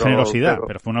 fue un acto de generosidad,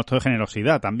 pero fue un acto de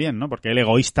generosidad también, ¿no? Porque él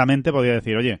egoístamente podía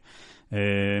decir, oye,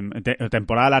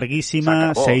 temporada larguísima,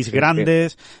 acabó, 6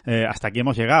 grandes, hasta aquí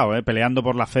hemos llegado, peleando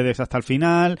por la FedEx hasta el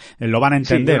final, lo van a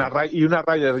entender. Sí, y una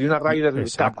Ryder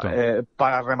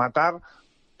para rematar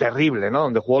terrible, ¿no?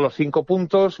 Donde jugó los 5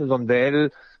 puntos, donde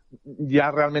él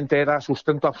ya realmente era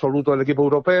sustento absoluto del equipo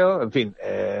europeo, en fin,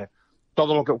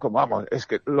 todo lo que, vamos, es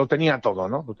que lo tenía todo,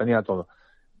 ¿no? Lo tenía todo.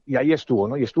 Y ahí estuvo,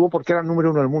 ¿no? Y estuvo porque era el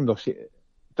número uno del mundo. Sí,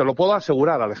 te lo puedo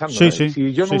asegurar, Alejandro. Sí, sí.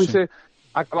 Si yo no hubiese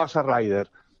acabado esa Ryder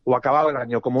o acabado el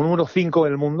año como número 5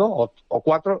 del mundo o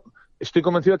 4, estoy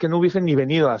convencido de que no hubiesen ni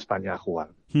venido a España a jugar.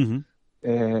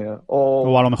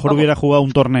 O a lo mejor hubiera jugado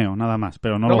un torneo, nada más,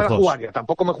 pero no los dos. Jugaría,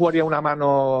 tampoco me jugaría una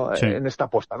mano en esta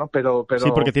apuesta, ¿no? Pero...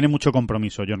 Sí, porque tiene mucho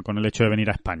compromiso, Jon, con el hecho de venir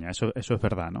a España, eso es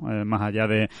verdad, ¿no? Más allá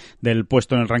del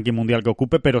puesto en el ranking mundial que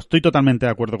ocupe, pero estoy totalmente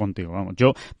de acuerdo contigo, vamos.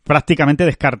 Yo prácticamente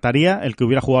descartaría el que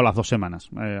hubiera jugado las 2 semanas.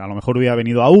 A lo mejor hubiera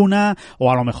venido a una,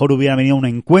 o a lo mejor hubiera venido a un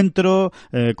encuentro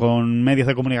con medios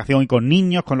de comunicación y con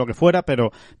niños, con lo que fuera,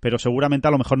 pero seguramente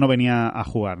a lo mejor no venía a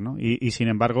jugar, ¿no? Y sin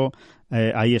embargo,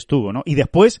 ahí estuvo, ¿no? Y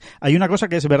después hay una cosa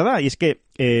que es verdad, y es que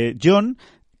Jon,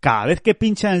 cada vez que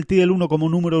pincha en el tee del 1 como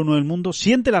número 1 del mundo,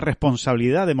 siente la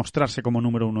responsabilidad de mostrarse como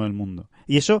número 1 del mundo.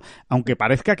 Y eso, aunque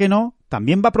parezca que no,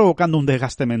 también va provocando un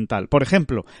desgaste mental. Por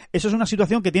ejemplo, eso es una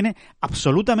situación que tiene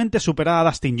absolutamente superada a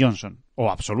Dustin Johnson,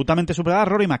 o absolutamente superada a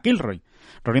Rory McIlroy.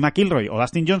 Rory McIlroy o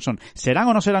Dustin Johnson serán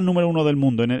o no serán número 1 del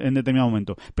mundo en determinado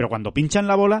momento, pero cuando pinchan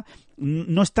la bola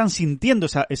no están sintiendo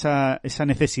esa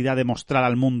necesidad de mostrar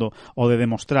al mundo o de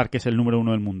demostrar que es el número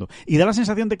 1 del mundo. Y da la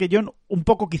sensación de que Jon un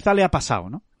poco quizá le ha pasado,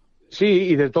 ¿no? Sí,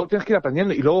 y de todo tienes que ir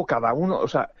aprendiendo. Y luego cada uno, o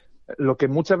sea, lo que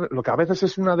a veces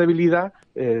es una debilidad,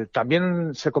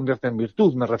 también se convierte en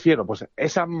virtud, me refiero. Pues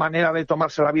esa manera de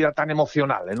tomarse la vida tan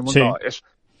emocional en un mundo, es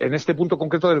en este punto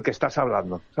concreto del que estás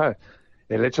hablando, ¿sabes?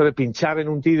 El hecho de pinchar en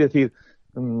un tee y decir,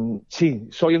 sí,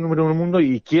 soy el número 1 del mundo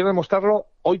y quiero demostrarlo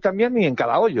hoy también y en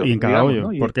cada hoyo. Y en cada hoyo,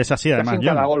 ¿no? Porque es así además. Casi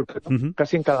en cada golpe, ¿no?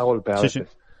 Casi en cada golpe a veces.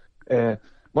 Sí.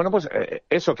 Bueno, pues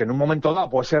eso, que en un momento dado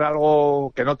puede ser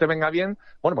algo que no te venga bien,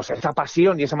 bueno, pues esa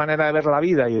pasión y esa manera de ver la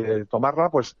vida y de tomarla,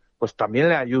 pues también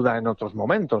le ayuda en otros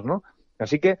momentos, ¿no?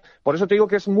 Así que, por eso te digo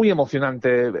que es muy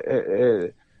emocionante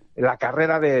la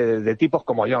carrera de tipos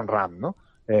como Jon Rahm, ¿no?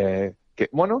 Que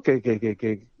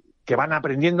van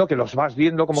aprendiendo, que los vas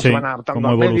viendo cómo se van adaptando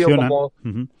al medio,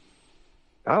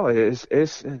 Claro,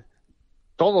 es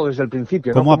todo desde el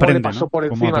principio, ¿no? ¿Cómo le pasó por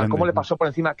encima, cómo le pasó por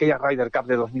encima aquella Ryder Cup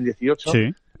de 2018,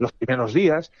 los primeros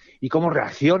días, y cómo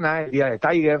reacciona el día de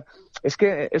Tiger. Es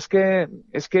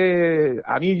que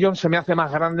a mí Jon se me hace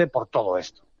más grande por todo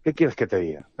esto. ¿Qué quieres que te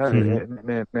diga?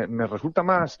 Me resulta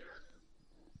más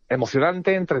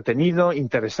emocionante, entretenido,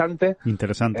 interesante.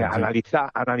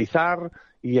 Analizar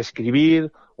y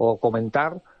escribir o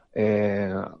comentar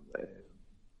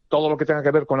todo lo que tenga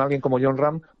que ver con alguien como Jon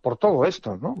Rahm por todo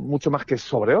esto, ¿no? Mucho más que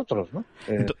sobre otros, ¿no?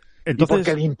 Entonces,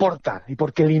 y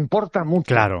porque le importa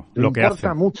mucho. Claro, lo que hace.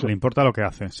 Mucho. Le importa lo que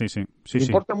hace, sí. Le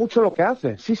importa mucho lo que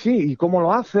hace, y cómo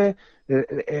lo hace.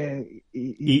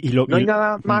 No hay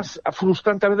nada más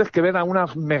frustrante a veces que ver a una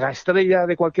megaestrella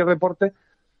de cualquier deporte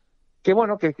que,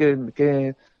 bueno,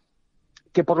 que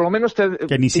por lo menos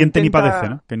que ni siente ni padece,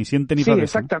 ¿no? Que ni siente ni padece.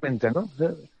 Sí, exactamente, ¿no?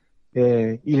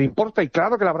 Y le importa, y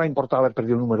claro que le habrá importado haber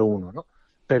perdido el número 1, ¿no?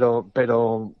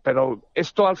 Pero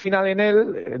esto al final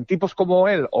en tipos como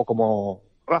él o como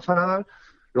Rafa Nadal,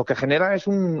 lo que genera es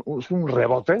un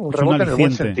rebote, en el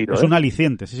buen sentido. Es un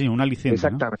aliciente, un aliciente.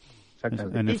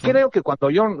 Exactamente. ¿No? Y creo que cuando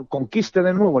Jon conquiste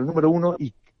de nuevo el número 1,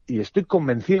 y estoy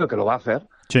convencido que lo va a hacer,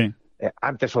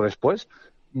 antes o después,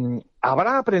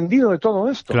 habrá aprendido de todo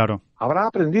esto. Claro. Habrá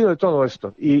aprendido de todo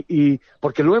esto. Y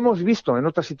porque lo hemos visto en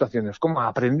otras situaciones, cómo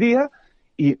aprendía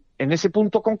y en ese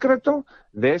punto concreto,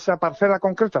 de esa parcela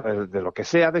concreta, de lo que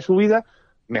sea de su vida,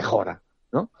 mejora,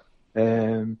 ¿no?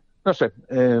 No sé,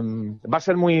 va a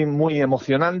ser muy, muy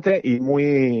emocionante y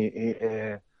muy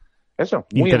eso,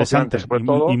 muy interesante, sobre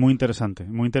todo, y muy interesante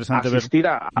asistir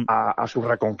a su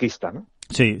reconquista, ¿no?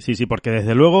 Sí, porque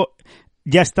desde luego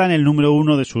ya está en el número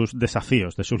 1 de sus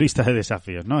desafíos, de su lista de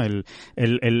desafíos, ¿no? El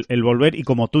volver, y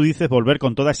como tú dices, volver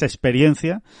con toda esa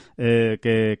experiencia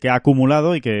que ha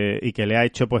acumulado y que le ha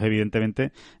hecho, pues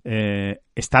evidentemente,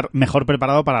 estar mejor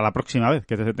preparado para la próxima vez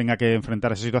que se tenga que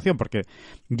enfrentar a esa situación, porque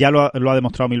ya lo ha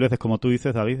demostrado mil veces, como tú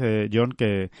dices, David, Jon,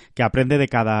 que aprende de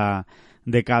cada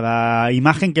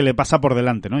imagen que le pasa por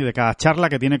delante, ¿no? Y de cada charla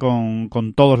que tiene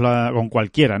con todos, con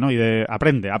cualquiera, ¿no? Y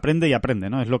aprende y aprende,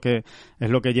 ¿no? Es lo que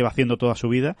lleva haciendo toda su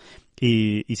vida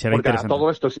y será porque interesante. A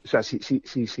todo esto, o sea, si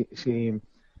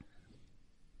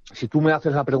tú me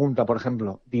haces la pregunta, por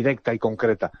ejemplo, directa y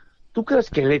concreta, ¿tú crees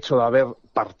que el hecho de haber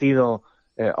partido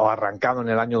o arrancado en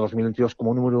el año 2022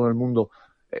 como número 1 del mundo,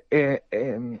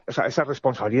 o sea, esa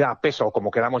responsabilidad, peso, como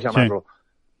queramos llamarlo,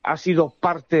 ha sido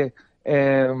parte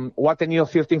o ha tenido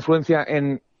cierta influencia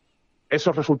en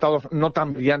esos resultados no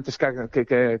tan brillantes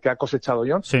que ha cosechado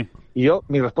Jon? Sí. Y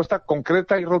mi respuesta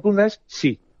concreta y rotunda es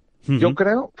sí. Uh-huh. Yo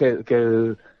creo que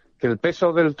el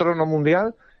peso del trono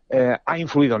mundial ha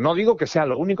influido. No digo que sea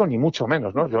lo único, ni mucho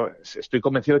menos, ¿no? Yo estoy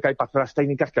convencido de que hay parcelas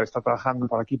técnicas que está trabajando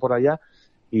por aquí y por allá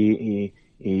y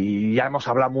ya hemos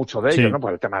hablado mucho de ello, ¿no?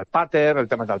 Pues el tema del pater, el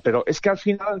tema tal. Pero es que al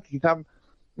final quizá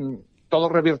todo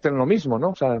revierte en lo mismo, ¿no?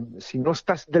 O sea, si no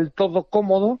estás del todo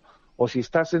cómodo o si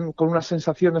estás con unas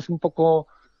sensaciones un poco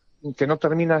que no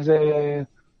terminas de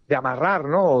amarrar,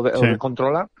 ¿no? O de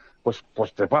controlar, pues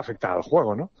te puede afectar al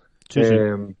juego, ¿no? Sí.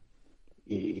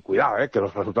 Y cuidado, que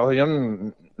los resultados de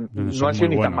Jon no han sido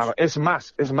ni tan malos. Es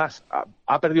más,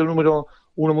 ha perdido el número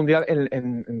 1 mundial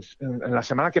en la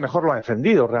semana que mejor lo ha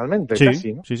defendido realmente,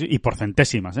 casi, ¿no? Sí, y por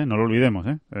centésimas, no lo olvidemos,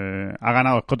 ha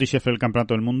ganado Scottie Scheffler el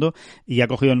campeonato del mundo y ha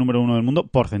cogido el número 1 del mundo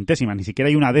por centésimas, ni siquiera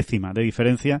hay una décima de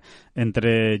diferencia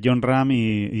entre Jon Rahm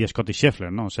y Scottie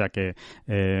Scheffler, ¿no? O sea que,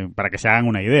 para que se hagan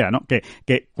una idea, ¿no?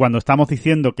 Que cuando estamos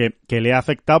diciendo que le ha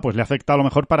afectado, pues le ha afectado a lo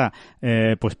mejor para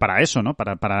eso, ¿no?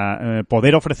 Para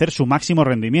poder ofrecer su máximo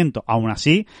rendimiento. Aún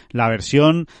así, la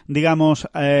versión, digamos,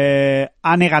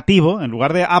 A negativo, en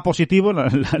lugar de A positivo,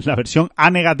 la versión A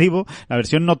negativo, la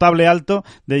versión notable alto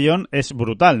de Jon es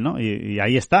brutal, ¿no? Y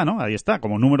ahí está, ¿no? Ahí está,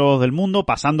 como número 2 del mundo,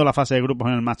 pasando la fase de grupos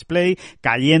en el match play,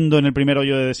 cayendo en el primer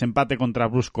hoyo de desempate contra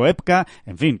Brusco Koepka,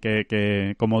 en fin,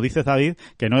 que como dices, David,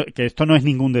 que esto no es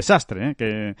ningún desastre,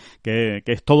 que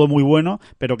es todo muy bueno,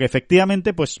 pero que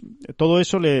efectivamente, pues, todo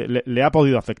eso le ha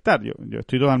podido afectar. Yo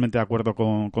estoy totalmente de acuerdo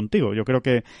contigo. Yo creo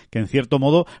que en cierto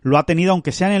modo lo ha tenido,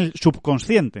 aunque sea en el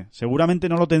subconsciente. Seguramente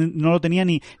no lo tenía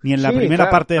ni en la primera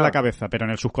parte de la cabeza, pero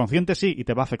en el subconsciente sí, y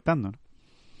te va afectando, ¿no?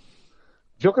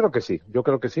 Yo creo que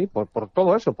sí, por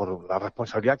todo eso, por la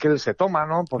responsabilidad que él se toma,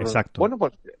 ¿no? Exacto. Bueno,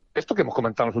 pues esto que hemos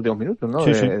comentado en los últimos minutos, ¿no?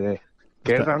 Sí,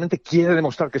 que él realmente quiere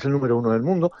demostrar que es el número 1 del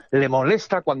mundo, le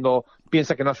molesta cuando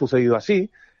piensa que no ha sucedido así.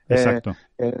 Exacto.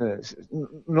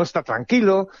 No está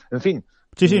tranquilo, en fin.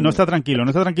 Sí, no está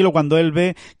tranquilo cuando él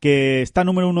ve que está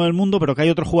número 1 del mundo, pero que hay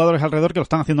otros jugadores alrededor que lo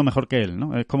están haciendo mejor que él,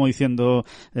 ¿no? Es como diciendo,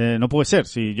 no puede ser,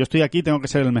 si yo estoy aquí tengo que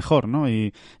ser el mejor, ¿no?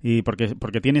 Y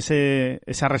porque tiene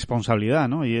esa responsabilidad,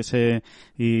 ¿no? Y ese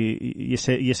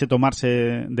tomarse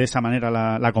de esa manera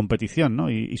la competición, ¿no?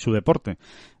 Y su deporte.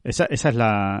 Esa es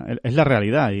la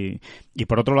realidad y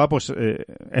por otro lado, pues,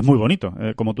 es muy bonito,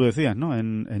 como tú decías, ¿no?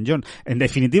 En Jon. En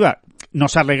definitiva,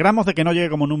 nos alegramos de que no llegue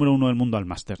como número 1 del mundo al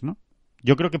Masters, ¿no?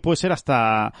 Yo creo que puede ser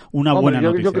hasta una buena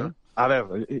noticia. A ver,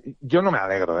 yo no me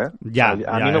alegro, ¿eh? Ya,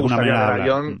 a mí me gustaría ver a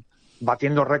Jon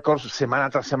batiendo récords semana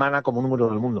tras semana como número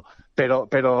del mundo.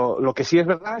 Pero lo que sí es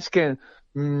verdad es que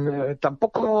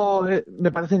tampoco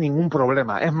me parece ningún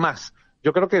problema. Es más,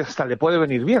 yo creo que hasta le puede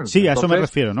venir bien. Sí, a eso me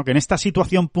refiero, ¿no? Que en esta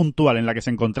situación puntual en la que se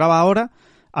encontraba ahora,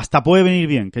 hasta puede venir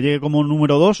bien que llegue como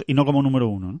número 2 y no como número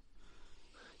 1, ¿no?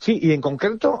 Sí, y en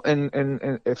concreto,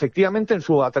 efectivamente, en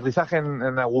su aterrizaje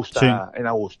en Augusta, en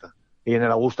Augusta y en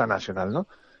el Augusta National, ¿no?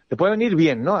 Le puede venir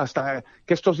bien, ¿no? Hasta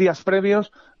que estos días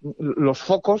previos, los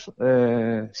focos,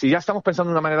 si ya estamos pensando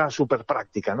de una manera súper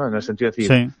práctica, ¿no? En el sentido de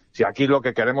decir, si aquí lo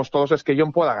que queremos todos es que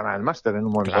Jon pueda ganar el Máster en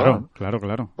un momento dado, ¿no?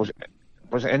 Claro.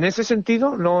 Pues en ese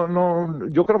sentido, no,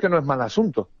 yo creo que no es mal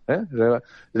asunto, ¿eh?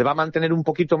 Le va a mantener un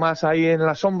poquito más ahí en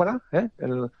la sombra, ¿eh?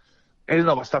 Él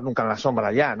no va a estar nunca en la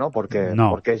sombra ya, ¿no? Porque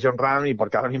es Jon Rahm y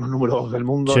porque ahora mismo es número 2 del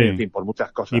mundo y, en fin, por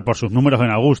muchas cosas. Y por sus números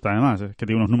en Augusta, además. Es que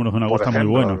tiene unos números en Augusta muy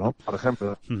buenos, ¿no? Por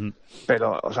ejemplo. Uh-huh.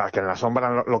 Pero, o sea, que en la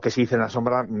sombra, lo que se dice en la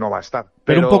sombra no va a estar.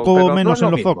 Pero un poco menos no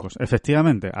en los focos,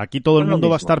 efectivamente. Aquí todo el mundo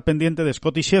va a estar pendiente de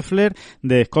Scottie Scheffler y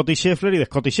de Scottie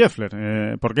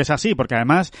Scheffler. Porque es así, porque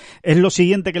además es lo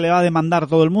siguiente que le va a demandar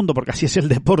todo el mundo, porque así es el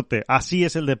deporte,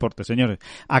 señores.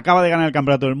 Acaba de ganar el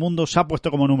campeonato del mundo, se ha puesto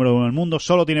como número 1 del mundo,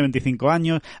 solo tiene 25 25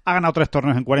 años, ha ganado 3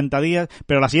 torneos en 40 días,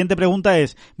 pero la siguiente pregunta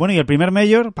es, bueno, ¿y el primer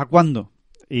Major para cuándo?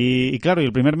 Y claro, y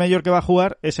el primer Major que va a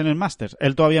jugar es en el Masters.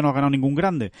 Él todavía no ha ganado ningún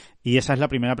grande. Y esa es la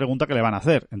primera pregunta que le van a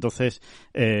hacer. Entonces,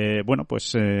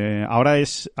 ahora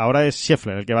es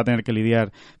Scheffler el que va a tener que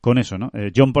lidiar con eso, ¿no?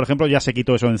 Jon, por ejemplo, ya se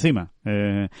quitó eso de encima.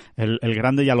 El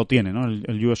grande ya lo tiene, ¿no?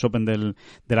 El US Open del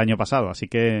año pasado. Así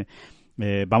que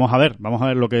vamos a ver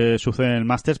lo que sucede en el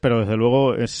Masters, pero desde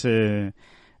luego es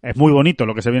muy bonito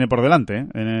lo que se viene por delante,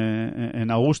 en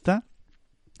Augusta.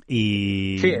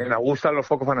 Y... Sí, en Augusta los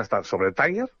focos van a estar sobre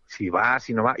Tiger, si va,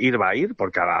 si no va, va a ir,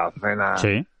 porque a la cena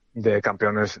de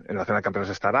campeones, en la cena de campeones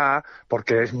estará,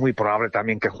 porque es muy probable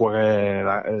también que juegue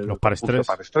los pares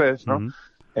 3, ¿no?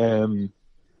 Uh-huh.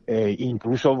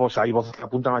 Incluso hay voces que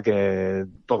apuntan a que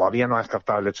todavía no ha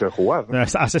descartado el hecho de jugar, ¿no?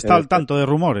 Has estado al tanto de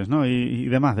rumores, ¿no? Y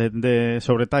demás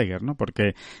sobre Tiger, ¿no?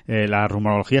 Porque la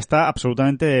rumorología está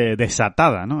absolutamente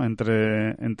desatada, ¿no?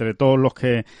 Entre todos los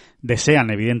que desean,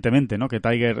 evidentemente, ¿no? Que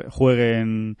Tiger juegue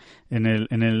en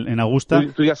Augusta.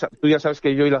 Tú ya sabes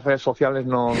que yo y las redes sociales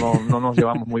no nos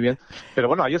llevamos muy bien. Pero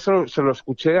bueno, ayer se lo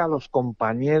escuché a los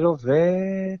compañeros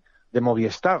de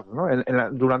Movistar, ¿no?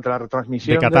 Durante la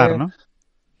retransmisión de Qatar, ¿no?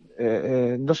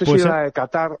 No sé si la de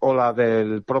Qatar o la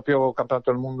del propio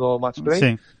Campeonato del Mundo Match Play.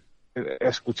 Sí.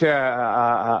 Escuché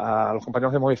a los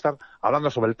compañeros de Movistar hablando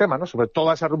sobre el tema, ¿no? Sobre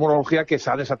toda esa rumorología que se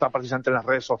ha desatado precisamente en las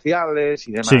redes sociales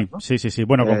y demás, sí, ¿no? Sí.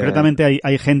 Bueno, concretamente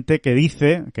hay gente que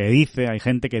dice que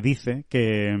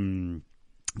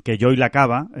Joey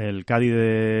Lacava, el caddy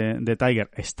de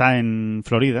Tiger, está en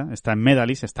Florida, está en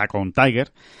Medalist, está con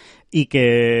Tiger, y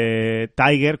que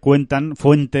Tiger, cuentan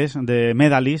fuentes de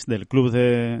Medalist, del club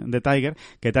de Tiger,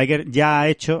 que Tiger ya ha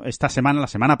hecho la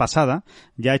semana pasada,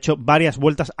 ya ha hecho varias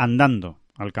vueltas andando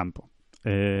al campo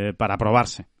para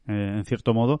probarse, en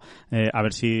cierto modo, a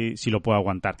ver si lo puede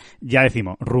aguantar. Ya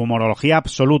decimos, rumorología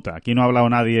absoluta. Aquí no ha hablado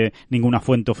nadie, ninguna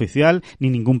fuente oficial,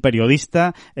 ni ningún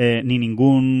periodista,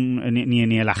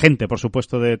 ni el agente, por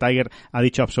supuesto, de Tiger ha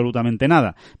dicho absolutamente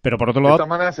nada. Pero por otro lado... De todas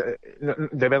maneras,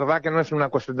 de verdad que no es una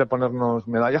cuestión de ponernos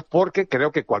medallas, porque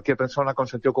creo que cualquier persona con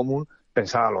sentido común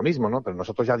pensaba lo mismo, ¿no? Pero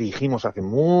nosotros ya dijimos hace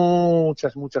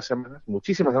muchas semanas,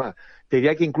 muchísimas semanas, te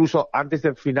diría que incluso antes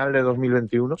del final de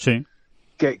 2021, sí,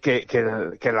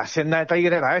 que la senda de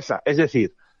Tiger era esa. Es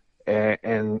decir,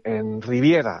 en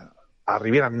Riviera, a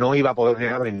Riviera no iba a poder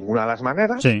llegar de ninguna de las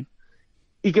maneras. Sí.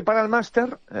 Y que para el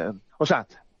Master,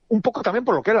 un poco también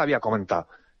por lo que él había comentado,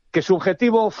 que su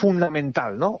objetivo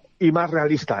fundamental, ¿no? Y más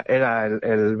realista era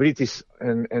el British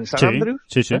en St. Andrews.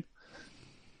 Sí.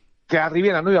 Que a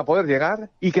Riviera no iba a poder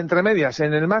llegar y que entre medias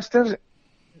en el Masters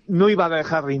no iba a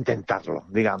dejar de intentarlo,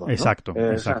 digamos, ¿no? Exacto.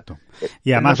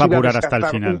 Y además va a apurar hasta el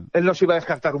final. Él nos iba a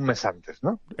descartar un mes antes,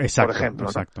 ¿no? Exacto, por ejemplo,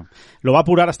 exacto. ¿No? Lo va a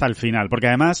apurar hasta el final, porque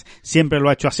además siempre lo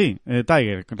ha hecho así,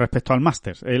 Tiger, respecto al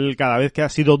Masters. Él, cada vez que ha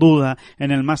sido duda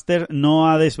en el Masters, no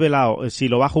ha desvelado si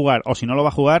lo va a jugar o si no lo va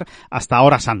a jugar hasta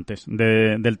horas antes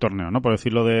del torneo, ¿no? Por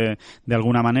decirlo de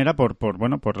alguna manera, por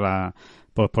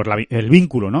el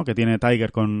vínculo, ¿no? Que tiene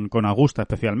Tiger con Augusta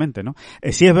especialmente, ¿no?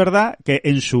 Sí es verdad que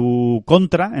en su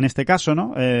contra, en este caso,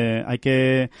 ¿no? Hay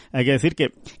que decir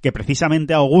que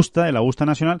precisamente Augusta, el Augusta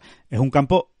Nacional, es un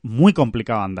campo muy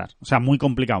complicado de andar. O sea, muy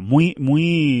complicado,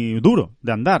 muy duro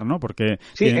de andar, ¿no? Porque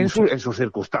sí, en sus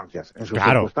circunstancias.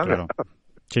 Claro.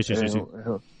 Sí.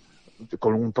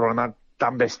 Con un problema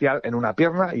tan bestial en una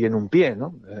pierna y en un pie,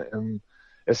 ¿no?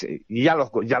 Y ya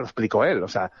lo explicó él, o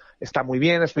sea, está muy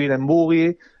bien, estoy en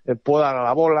buggy, puedo dar a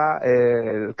la bola,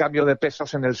 el cambio de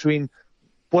pesos en el swing,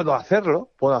 puedo hacerlo,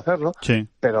 sí,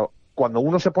 pero cuando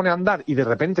uno se pone a andar y de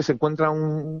repente se encuentra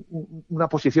una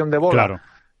posición de bola, claro,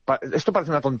 esto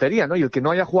parece una tontería, ¿no? Y el que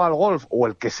no haya jugado al golf o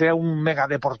el que sea un mega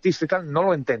deportista y tal, no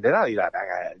lo entenderá, dirá,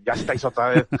 ya estáis otra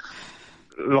vez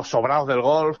los sobrados del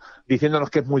golf diciéndonos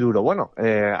que es muy duro. Bueno,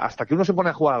 hasta que uno se pone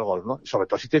a jugar al golf, ¿no? Sobre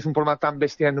todo si tienes un problema tan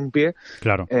bestia en un pie,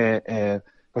 claro,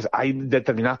 pues hay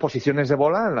determinadas posiciones de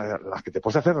bola en las que te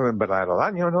puedes hacer verdadero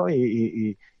daño, ¿no?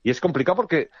 Y es complicado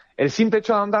porque el simple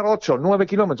hecho de andar 8, 9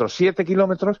 kilómetros, 7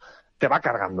 kilómetros, te va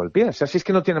cargando el pie. O sea, si es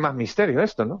que no tiene más misterio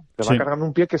esto, ¿no? Te va cargando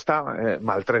un pie que está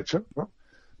maltrecho, ¿no?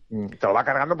 Te lo va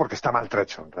cargando porque está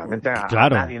maltrecho. Realmente a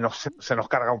nadie se nos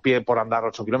carga un pie por andar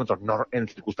 8 kilómetros en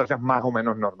circunstancias más o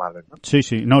menos normales, ¿no? Sí,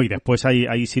 no, y después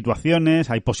hay situaciones,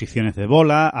 hay posiciones de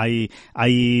bola, hay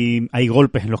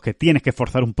golpes en los que tienes que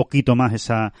forzar un poquito más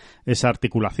esa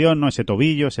articulación, ¿no? Ese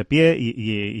tobillo, ese pie,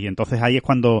 y entonces ahí es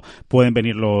cuando pueden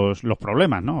venir los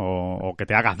problemas, ¿no? O que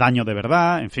te hagas daño de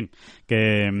verdad, en fin,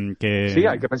 que... Sí,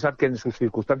 hay que pensar que en sus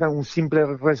circunstancias un simple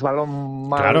resbalón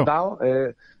mal dado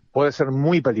puede ser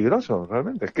muy peligroso,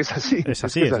 realmente. Es que es así. Es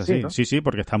así. ¿no? Sí,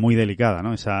 porque está muy delicada,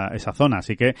 ¿no? Esa zona.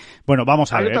 Así que, bueno,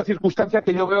 vamos a ver. Hay otra circunstancia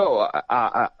que yo veo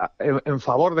en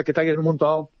favor de que Tiger en un momento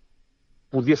dado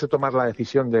pudiese tomar la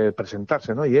decisión de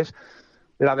presentarse, ¿no? Y es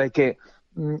la de que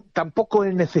tampoco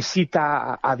él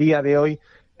necesita a día de hoy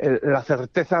la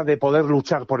certeza de poder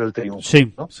luchar por el triunfo.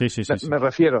 Sí, ¿no? sí. Me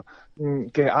refiero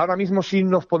que ahora mismo sí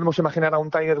nos podemos imaginar a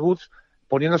un Tiger Woods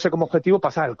poniéndose como objetivo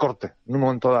pasar el corte en un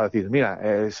momento dado, decir,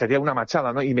 mira, sería una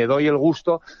machada, ¿no? Y me doy el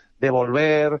gusto de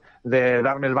volver, de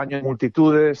darme el baño en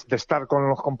multitudes, de estar con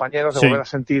los compañeros, de volver a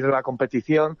sentir la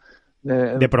competición.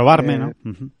 De probarme, ¿no?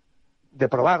 De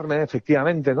probarme,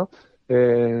 efectivamente, ¿no?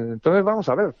 Entonces, vamos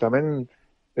a ver, también...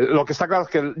 Lo que está claro es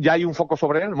que ya hay un foco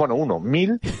sobre él, bueno,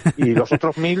 1.000, y los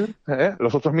otros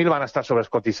 1.000 van a estar sobre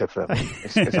Scottie Scheffler.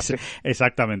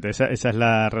 Exactamente, esa es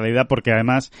la realidad, porque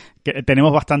además que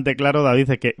tenemos bastante claro, David,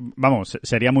 de que, vamos,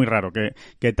 sería muy raro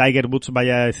que Tiger Woods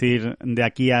vaya a decir de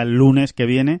aquí al lunes que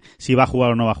viene si va a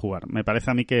jugar o no va a jugar. Me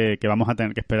parece a mí que vamos a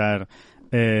tener que esperar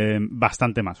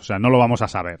bastante más, o sea, no lo vamos a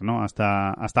saber, ¿no?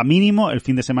 Hasta mínimo el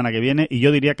fin de semana que viene, y yo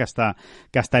diría que hasta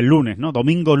el lunes, ¿no?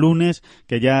 Domingo, lunes,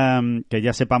 que ya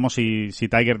sepamos si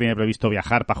Tiger tiene previsto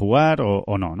viajar para jugar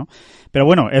o no, ¿no? Pero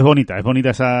bueno, es bonita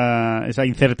esa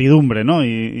incertidumbre, ¿no?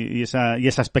 Y esa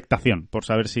expectación por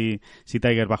saber si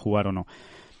Tiger va a jugar o no.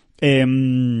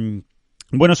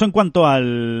 Bueno, eso en cuanto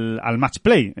al match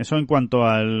play, eso en cuanto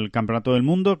al campeonato del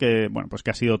mundo, que bueno, pues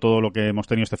que ha sido todo lo que hemos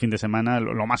tenido este fin de semana,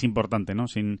 lo más importante, ¿no?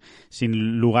 Sin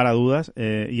lugar a dudas,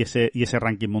 y ese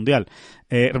ranking mundial.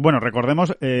 Bueno,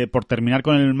 recordemos, por terminar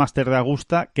con el Masters de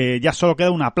Augusta, que ya solo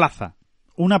queda una plaza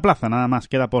nada más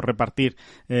queda por repartir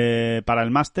para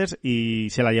el Masters, y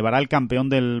se la llevará el campeón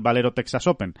del Valero Texas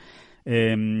Open.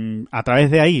 A través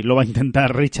de ahí lo va a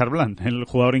intentar Richard Bland, el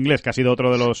jugador inglés, que ha sido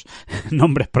otro de los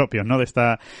nombres propios, ¿no? de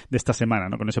esta semana,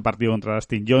 ¿no? Con ese partido contra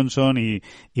Dustin Johnson, y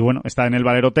bueno, está en el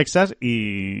Valero Texas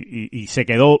y se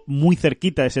quedó muy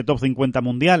cerquita de ese top 50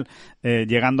 mundial,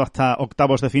 llegando hasta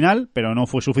octavos de final, pero no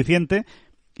fue suficiente,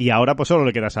 y ahora pues solo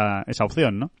le queda esa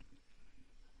opción, ¿no?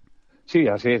 Sí,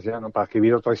 así es, ya, ¿no? Para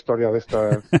escribir otra historia de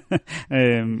esta...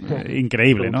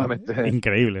 increíble, ¿no?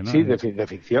 Increíble, ¿no? Sí, de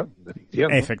ficción.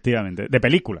 Efectivamente, de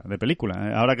película.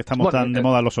 Ahora que estamos tan de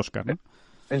moda los Oscars, ¿no?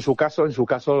 En su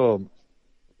caso,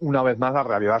 una vez más la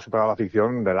realidad ha superado la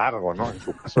ficción de largo, ¿no? En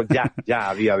su caso ya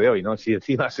a día de hoy, ¿no? Si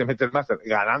encima se mete el Masters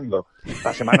ganando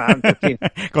la semana antes, ¿sí?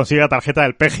 Consigue la tarjeta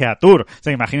del PGA Tour. O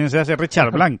sea, imagínense a ese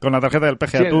Richard Blanc con la tarjeta del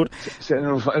PGA Tour.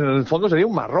 En el fondo sería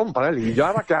un marrón para él. ¿Y yo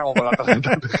ahora qué hago con la tarjeta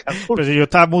del PGA Tour? Pues si yo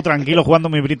estaba muy tranquilo jugando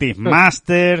mi British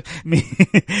Masters,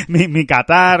 mi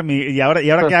Qatar, y ahora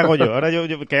 ¿qué hago yo? Ahora yo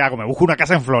 ¿qué hago? ¿Me busco una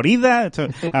casa en Florida?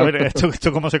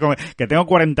 Esto ¿cómo se come? Que tengo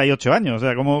 48 años, o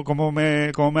sea, ¿cómo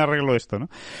me arreglo esto, no?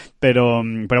 Pero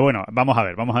bueno, vamos a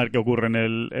ver qué ocurre en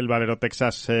el Valero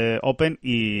Texas Open,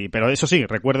 pero eso sí,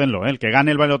 recuérdenlo, el que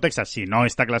gane el Valero Texas, si no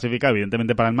está clasificado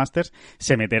evidentemente para el Masters,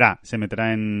 se meterá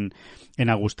en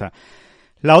Augusta.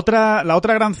 La otra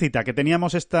gran cita que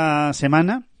teníamos esta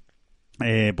semana,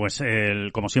 pues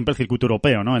como siempre el circuito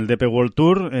europeo, ¿no? El DP World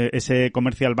Tour, ese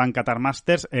Commercial Bank Qatar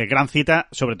Masters, gran cita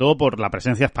sobre todo por la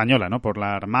presencia española, ¿no? Por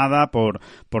la Armada, por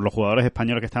los jugadores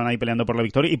españoles que estaban ahí peleando por la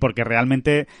victoria, y porque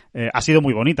realmente ha sido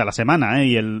muy bonita la semana,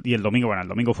 y el domingo, bueno, el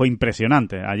domingo fue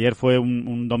impresionante. Ayer fue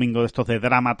un domingo de estos de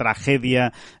drama,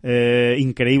 tragedia,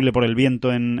 increíble por el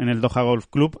viento en el Doha Golf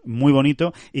Club, muy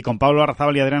bonito, y con Pablo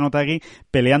Larrazábal y Otaegui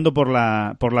peleando por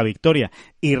la victoria.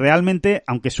 Y realmente,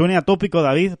 aunque suene atópico,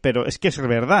 David, pero es que es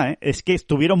verdad, es que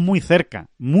estuvieron muy cerca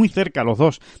los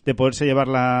dos de poderse llevar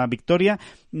la victoria.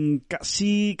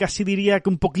 Casi diría que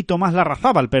un poquito más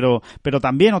Larrazábal, pero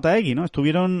también Otaegui, ¿no?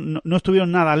 No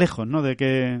estuvieron nada lejos, ¿no? De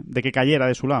que cayera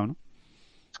de su lado, ¿no?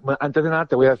 Bueno, antes de nada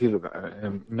te voy a decir,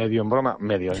 medio en broma,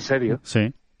 medio en serio,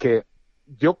 sí, que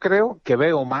yo creo que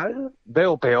veo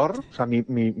peor, o sea,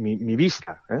 mi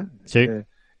vista, sí.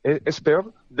 Es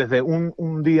peor desde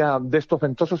un día de estos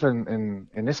ventosos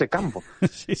en ese campo.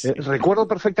 Sí. Recuerdo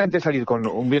perfectamente salir con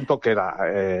un viento que era,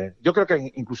 yo creo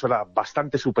que incluso era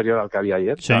bastante superior al que había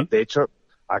ayer. Sí. De hecho,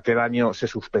 aquel año se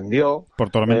suspendió. Por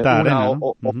tormenta de arena,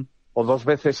 ¿no? O dos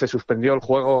veces se suspendió el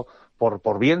juego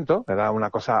por viento, era una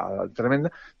cosa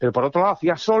tremenda, pero por otro lado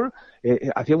hacía sol,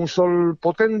 hacía un sol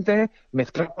potente,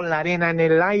 mezclado con la arena en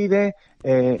el aire.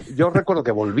 Yo recuerdo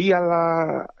que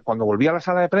cuando volví a la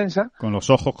sala de prensa, con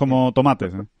los ojos como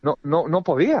tomates, ¿eh? No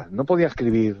podía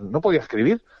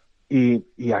escribir,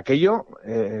 y aquello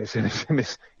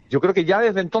yo creo que ya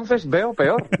desde entonces veo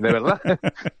peor, de verdad.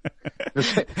 No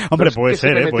sé. Hombre, puede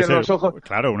ser, puede ser.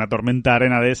 Claro, una tormenta de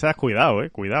arena de esas, cuidado,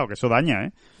 que eso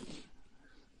daña,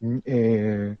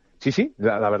 Sí,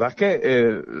 la verdad es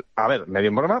que, a ver, medio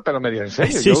en broma, pero medio en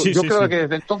serio. Sí, yo creo sí. que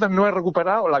desde entonces no he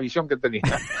recuperado la visión que tenía.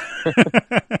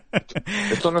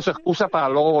 Esto no es excusa para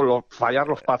luego fallar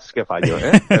los pads que fallo,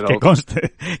 ¿eh? Pero... Que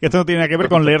conste, que esto no tiene nada que ver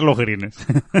con leer los greens.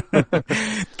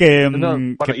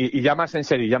 Y ya más en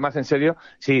serio,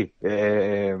 sí,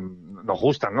 nos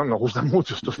gustan, ¿no? Nos gustan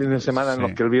mucho estos fines de semana en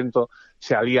los que el viento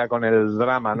se alía con el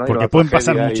drama, ¿no? Porque pueden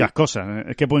pasar muchas cosas,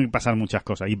 es que pueden pasar muchas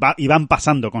cosas, y van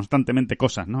pasando constantemente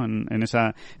cosas, ¿no? En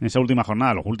esa última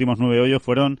jornada. Los últimos 9 hoyos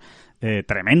fueron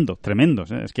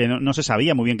tremendos, ¿eh? Es que no se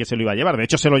sabía muy bien que se lo iba a llevar. De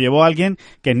hecho, se lo llevó alguien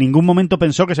que en ningún momento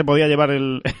pensó que se podía llevar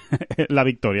la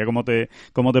victoria, como te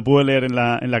pude leer en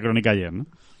la crónica ayer, ¿no?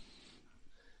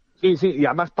 Sí, y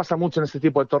además pasa mucho en este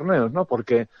tipo de torneos, ¿no?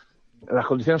 Porque las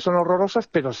condiciones son horrorosas,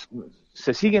 pero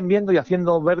se siguen viendo y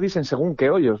haciendo birdies en según qué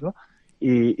hoyos, ¿no?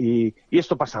 Y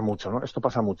esto pasa mucho, ¿no? Esto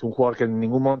pasa mucho. Un jugador que en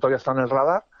ningún momento había estado en el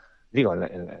radar, digo,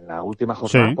 en la última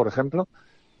jornada, por ejemplo,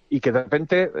 y que de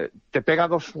repente te pega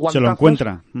 2 guantazos. Se lo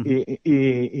encuentra.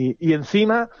 Y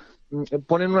encima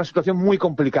ponen una situación muy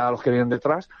complicada a los que vienen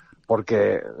detrás,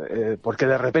 porque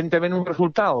de repente ven un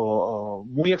resultado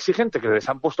muy exigente que les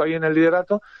han puesto ahí en el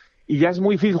liderato, y ya es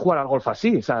muy difícil jugar al golf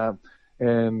así. O sea,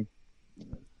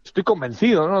 estoy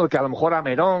convencido, ¿no?, de que a lo mejor a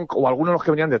Merón o a algunos de los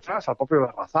que venían detrás, al propio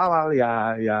Larrazábal y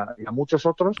a muchos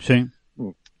otros,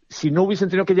 si no hubiesen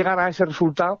tenido que llegar a ese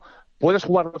resultado, puedes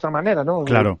jugar de otra manera, ¿no?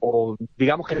 Claro. O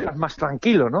digamos que estás más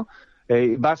tranquilo, ¿no?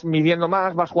 Vas midiendo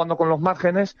más, vas jugando con los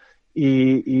márgenes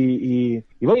y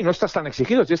bueno, y no estás tan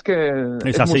exigido. Si es que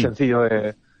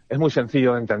es muy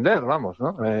sencillo de entender, vamos,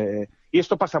 ¿no? Y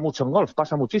esto pasa mucho en golf,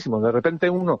 pasa muchísimo. De repente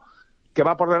uno que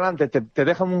va por delante te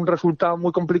deja un resultado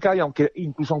muy complicado, y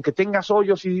incluso aunque tengas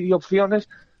hoyos y opciones,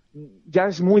 ya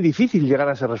es muy difícil llegar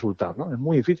a ese resultado, ¿no? Es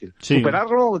muy difícil. Sí.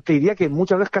 Superarlo, te diría que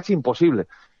muchas veces casi imposible.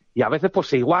 Y a veces pues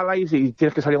se iguala y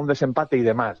tienes que salir a un desempate y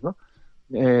demás, ¿no?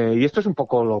 Y esto es un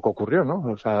poco lo que ocurrió, ¿no?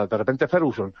 O sea, de repente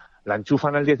Ferguson la enchufa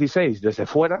en el 16 desde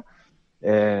fuera,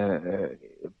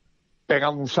 pega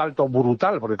un salto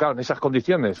brutal, porque claro, en esas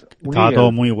condiciones... Estaba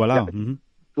todo muy igualado.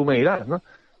 Tú me dirás, ¿no?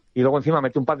 Y luego encima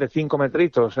mete un par de 5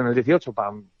 metritos en el 18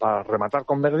 para rematar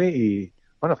con Verdi y...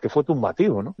 Bueno, es que fue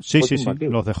tumbativo, ¿no? Sí.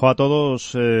 Los dejó a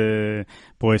todos, en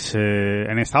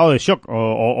estado de shock.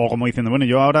 O como diciendo, bueno,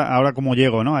 yo ahora cómo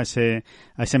llego, ¿no? A ese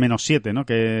 -7, ¿no?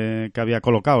 Que había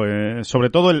colocado.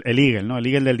 Sobre todo el Eagle, ¿no? El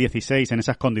Eagle del 16 en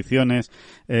esas condiciones,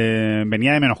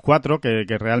 venía de -4,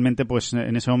 que realmente, pues,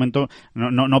 en ese momento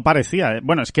no parecía.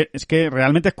 Bueno, es que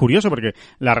realmente es curioso porque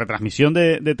la retransmisión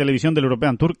de televisión del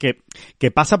European Tour,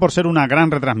 que pasa por ser una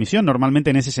gran retransmisión, normalmente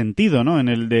en ese sentido, ¿no? En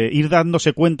el de ir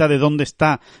dándose cuenta de dónde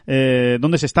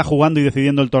se está jugando y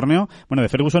decidiendo el torneo. Bueno, de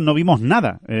Ferguson no vimos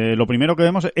nada. Lo primero que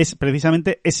vemos es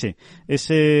precisamente ese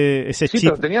sí, chip.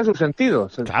 Pero tenía su sentido.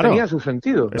 Claro. Tenía su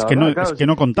sentido. Es que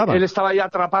no contaba. Él estaba ya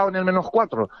atrapado en el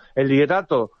 -4. El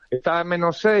liderato estaba en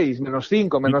 -6,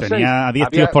 -5, -6. Tenía 10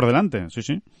 tíos por delante.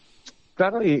 Sí.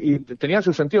 Claro, y tenía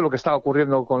su sentido lo que estaba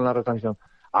ocurriendo con la retransmisión.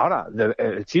 Ahora,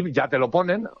 el chip ya te lo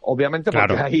ponen, obviamente,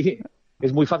 porque ahí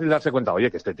es muy fácil darse cuenta,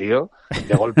 oye, que este tío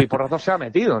de golpe y porrazo se ha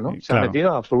metido, ¿no? Se ha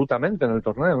metido absolutamente en el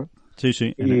torneo.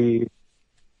 Sí. Y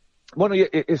bueno,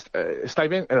 está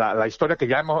bien la historia que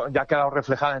ya ha quedado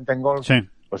reflejada en Ten Golf,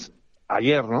 pues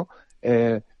ayer, ¿no?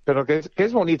 Pero que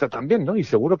es bonita también, ¿no? Y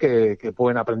seguro que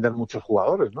pueden aprender muchos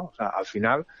jugadores, ¿no? O sea, al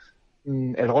final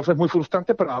el golf es muy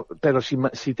frustrante, pero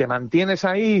si te mantienes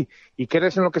ahí y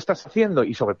crees en lo que estás haciendo,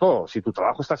 y sobre todo si tu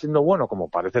trabajo está siendo bueno, como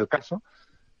parece el caso,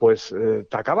 pues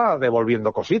te acaba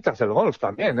devolviendo cositas el golf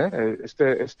también, ¿eh?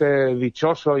 Este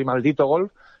dichoso y maldito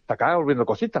golf te acaba devolviendo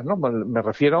cositas, ¿no? Me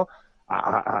refiero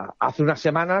a hace unas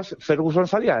semanas Ferguson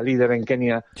salía líder en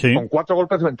Kenia con 4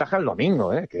 golpes de ventaja el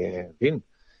domingo, ¿eh? Que, en fin,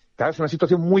 claro, es una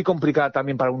situación muy complicada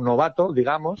también para un novato,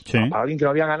 digamos, para alguien que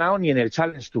no había ganado ni en el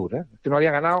Challenge Tour, ¿eh? Que no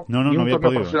había ganado ni un torneo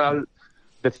profesional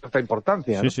de cierta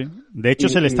importancia, ¿no? Sí. De hecho,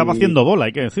 se le estaba haciendo bola,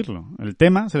 hay que decirlo. El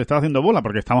tema se le estaba haciendo bola,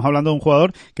 porque estamos hablando de un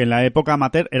jugador que en la época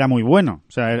amateur era muy bueno.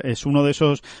 O sea, es uno de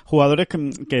esos jugadores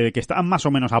que estaban más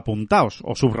o menos apuntados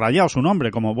o subrayados su nombre,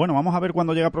 como, bueno, vamos a ver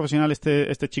cuando llega profesional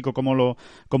este chico cómo lo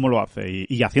hace.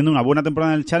 Y haciendo una buena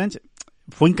temporada en el Challenge,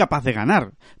 fue incapaz de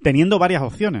ganar, teniendo varias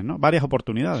opciones, ¿no? Varias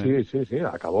oportunidades. Sí.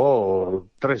 Acabó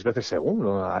 3 veces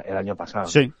segundo el año pasado.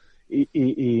 Sí.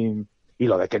 Y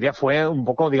lo de Kenia fue un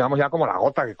poco, digamos, ya como la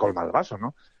gota que colma el vaso,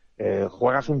 ¿no?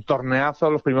 Juegas un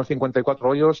torneazo, los primeros 54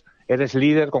 hoyos, eres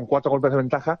líder con 4 golpes de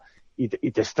ventaja y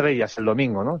te estrellas el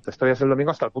domingo, ¿no? Te estrellas el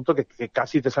domingo hasta el punto que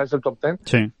casi te sales del top 10.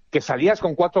 Sí. Que salías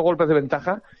con 4 golpes de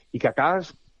ventaja y que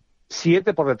acabas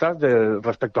 7 por detrás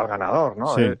respecto al ganador, ¿no?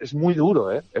 Sí. Es muy duro,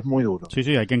 Es muy duro.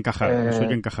 Sí, hay que encajar, eso hay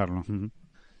que encajarlo.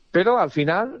 Pero al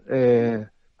final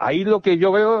ahí lo que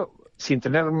yo veo, sin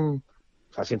tener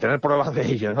pruebas de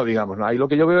ello, ¿no? Digamos, ¿no? Ahí lo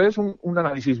que yo veo es un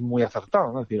análisis muy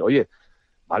acertado, ¿no? Es decir, oye,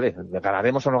 vale,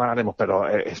 ganaremos o no ganaremos, pero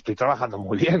estoy trabajando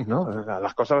muy bien, ¿no?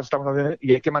 Las cosas las estamos haciendo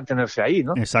y hay que mantenerse ahí,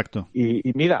 ¿no? Exacto.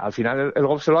 Y mira, al final el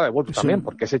golf se lo ha devuelto también,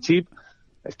 porque ese chip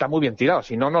está muy bien tirado.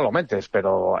 Si no, no lo metes,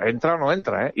 pero entra o no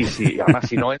entra, ¿eh? Y además,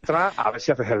 si no entra, a ver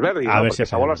si haces el verde, ¿no? Porque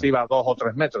esa bola se iba a 2 o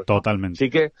 3 metros, ¿no? Totalmente. Así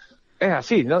que es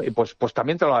así, ¿no? Y pues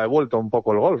también te lo ha devuelto un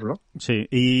poco el golf, ¿no? Sí,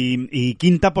 y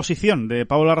quinta posición de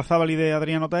Pablo Larrazábal y de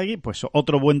Adrián Otaegui, pues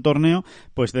otro buen torneo,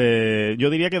 pues yo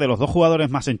diría que de los dos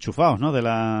jugadores más enchufados, ¿no? De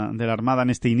la Armada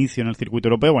en este inicio en el circuito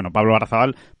europeo. Bueno, Pablo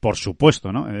Larrazábal, por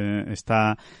supuesto, ¿no?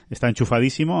 Está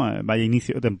enchufadísimo, vaya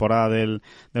inicio de temporada del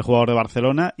jugador de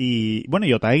Barcelona, y bueno,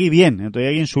 y Otaegui bien,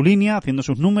 Otaegui en su línea, haciendo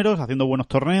sus números, haciendo buenos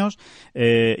torneos,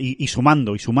 y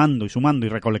sumando y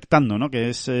recolectando, ¿no? Que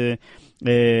es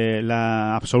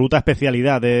la absoluta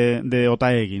especialidad de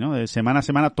Otaegui, ¿no? De semana a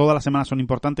semana, todas las semanas son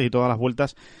importantes y todas las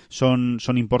vueltas son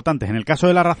importantes. En el caso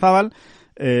de Larrazábal,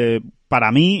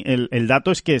 para mí el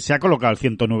dato es que se ha colocado el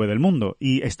 109 del mundo,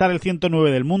 y estar el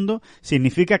 109 del mundo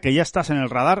significa que ya estás en el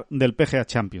radar del PGA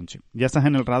Championship, ya estás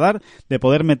en el radar de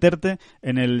poder meterte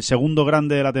en el segundo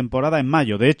grande de la temporada en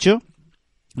mayo. De hecho,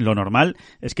 lo normal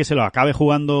es que se lo acabe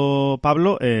jugando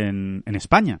Pablo en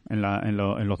España, en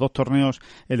los dos torneos,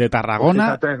 el de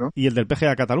Tarragona, pues fíjate, ¿no? Y el del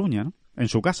PGA Cataluña, ¿no? En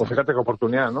su casa. Pues fíjate qué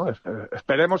oportunidad, ¿no?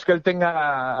 Esperemos que él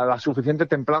tenga la suficiente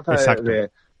templanza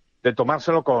de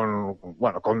tomárselo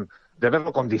de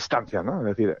verlo con distancia, ¿no?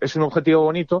 Es decir, es un objetivo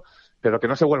bonito, pero que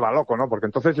no se vuelva loco, ¿no? Porque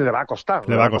entonces le va a costar.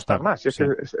 Le va a costar más. Y sí.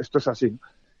 Esto es así.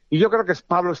 Y yo creo que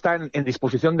Pablo está en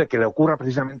disposición de que le ocurra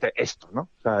precisamente esto, ¿no?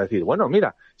 O sea, decir, bueno,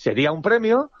 mira, sería un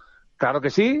premio, claro que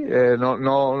sí, no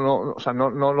lo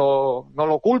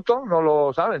oculto, no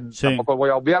lo saben, sí. Tampoco voy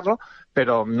a obviarlo,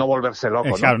 pero no volverse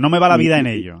loco, claro, no me va la vida en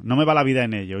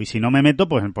ello, y si no me meto,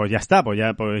 pues ya está,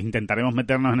 pues intentaremos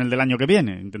meternos en el del año que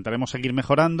viene, intentaremos seguir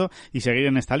mejorando y seguir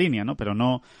en esta línea, ¿no? Pero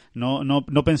no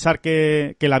pensar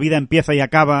que la vida empieza y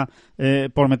acaba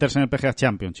por meterse en el PGA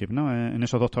Championship, ¿no? En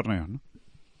esos dos torneos, ¿no?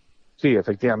 Sí,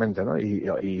 efectivamente, ¿no?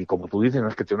 Y como tú dices, ¿no?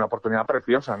 Es que tiene una oportunidad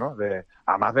preciosa, ¿no?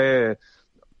 Además de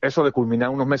eso, de culminar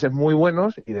unos meses muy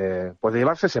buenos y de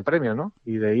llevarse ese premio, ¿no?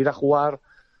 Y de ir a jugar,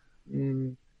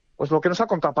 pues lo que nos ha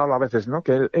contado Pablo a veces, ¿no?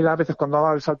 Que él a veces cuando ha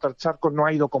dado el salto al charco no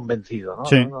ha ido convencido, ¿no?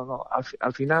 Sí. No.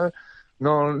 Al final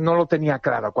no lo tenía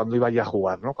claro cuando iba allí a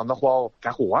jugar, ¿no? Cuando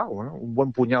ha jugado, ¿no? Un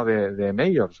buen puñado de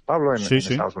majors, Pablo, en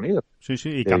Estados Unidos. Sí,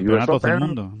 y campeonatos del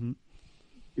mundo.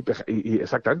 Y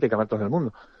exactamente, y campeonatos del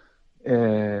mundo.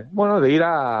 De ir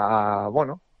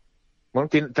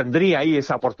tendría ahí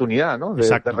esa oportunidad, ¿no?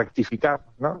 De rectificar,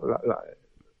 ¿no?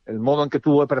 El modo en que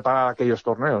tuvo de preparar aquellos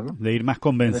torneos, ¿no? De ir más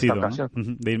convencido, ¿no?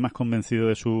 De ir más convencido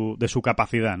de su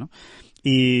capacidad, ¿no?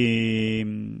 Y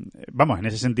vamos, en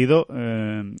ese sentido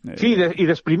sí, y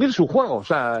de exprimir su juego, o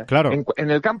sea, claro.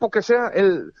 En el campo que sea,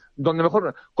 él mejor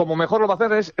lo va a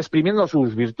hacer es exprimiendo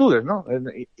sus virtudes, ¿no?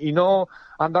 Y no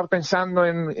andar pensando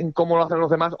en cómo lo hacen los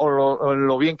demás o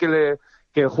lo bien que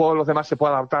el juego de los demás se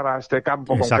puede adaptar a este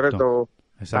campo concreto. Exacto.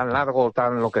 Tan largo,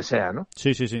 tan lo que sea, ¿no?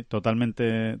 Sí,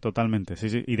 totalmente,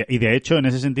 sí. Y de hecho, en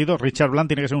ese sentido, Richard Bland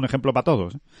tiene que ser un ejemplo para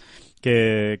todos,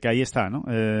 que ahí está, ¿no?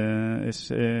 Que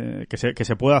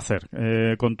se puede hacer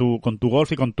con tu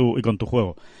golf y con tu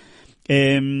juego.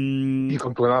 Y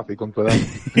con tu edad. y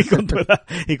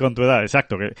con tu edad,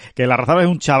 exacto. Que Larrazábal es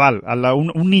un chaval,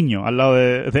 un niño al lado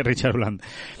de Richard Bland.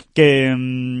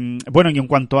 Bueno, y en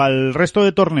cuanto al resto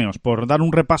de torneos, por dar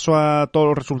un repaso a todos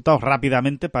los resultados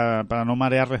rápidamente para no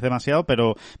marearles demasiado,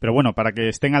 pero bueno, para que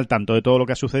estén al tanto de todo lo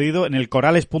que ha sucedido, en el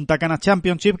Corales Punta Cana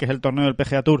Championship, que es el torneo del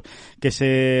PGA Tour que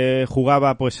se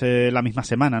jugaba pues la misma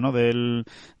semana, ¿no? del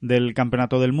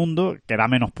Campeonato del Mundo, que da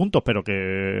menos puntos, pero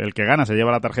que el que gana se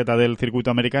lleva la tarjeta del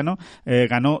circuito americano,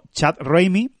 ganó Chad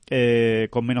Ramey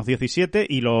con menos 17,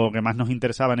 y lo que más nos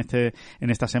interesaba en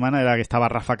esta semana era que estaba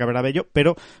Rafa Cabrera-Bello,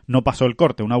 pero no pasó el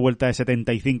corte. Una vuelta de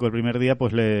 75 el primer día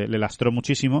pues le lastró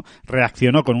muchísimo,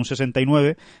 reaccionó con un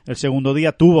 69 el segundo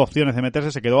día, tuvo opciones de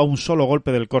meterse, se quedó a un solo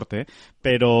golpe del corte,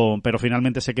 pero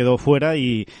finalmente se quedó fuera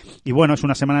y bueno, es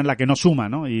una semana en la que no suma,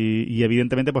 ¿no? Y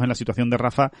evidentemente pues en la situación de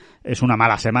Rafa es una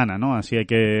mala semana, ¿no? Así hay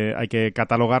que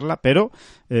catalogarla, pero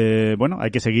bueno,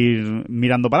 hay que seguir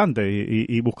mirando para adelante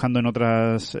y buscando en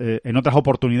otras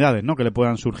oportunidades, ¿no? Que le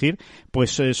puedan surgir,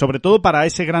 pues sobre todo para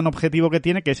ese gran objetivo que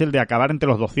tiene, que es el de acabar entre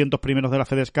los 200 primeros de la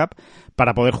FedEx Cup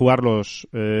para poder jugar los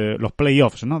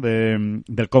playoffs, ¿no?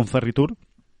 del Conferry Tour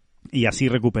y así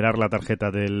recuperar la tarjeta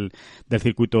del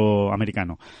circuito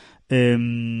americano.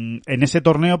 En ese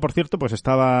torneo, por cierto, pues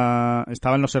estaban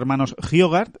los hermanos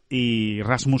Hjøgaard y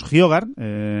Rasmus Hjøgaard,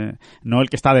 no el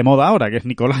que está de moda ahora, que es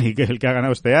Nicolai, que es el que ha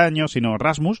ganado este año, sino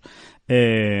Rasmus.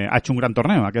 Ha hecho un gran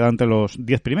torneo, ha quedado entre los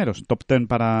 10 primeros, top 10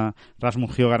 para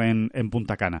Rasmus Hjøgaard en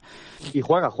Punta Cana. Y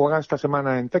juega esta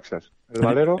semana en Texas. El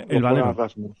Valero.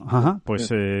 Rasmus. Ajá, pues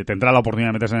tendrá la oportunidad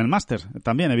de meterse en el Masters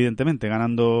también, evidentemente,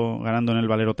 ganando en el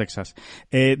Valero Texas.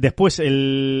 Después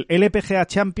el LPGA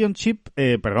Championship,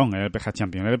 el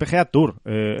LPGA Tour,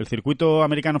 el circuito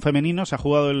americano femenino, se ha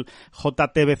jugado el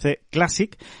JTBC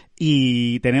Classic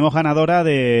y tenemos ganadora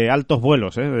de altos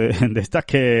vuelos, de estas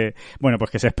que, bueno, pues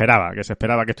que se esperaba que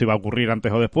esto iba a ocurrir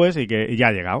antes o después y que ya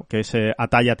ha llegado, que es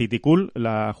Atthaya Thitikul,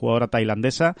 la jugadora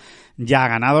tailandesa, ya ha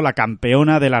ganado, la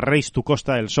campeona de la Race to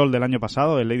Costa del Sol del año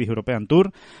pasado, el Ladies European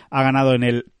Tour, ha ganado en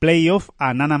el playoff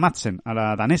a Nanna Madsen, a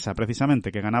la danesa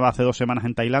precisamente, que ganaba hace 2 semanas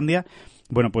en Tailandia.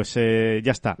 Bueno, pues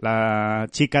ya está, la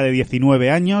chica de 19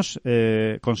 años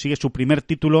consigue su primer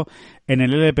título en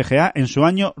el LPGA en su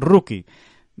año rookie.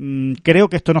 Creo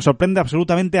que esto no sorprende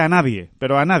absolutamente a nadie,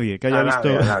 pero a nadie que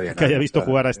haya visto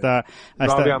jugar a esta...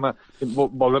 Había más,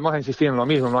 volvemos a insistir en lo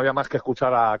mismo, no había más que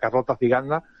escuchar a Carlota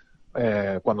Ciganda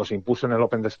cuando se impuso en el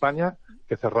Open de España,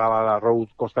 que cerraba la Road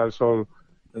Costa del Sol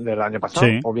del año pasado,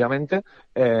 sí. Obviamente,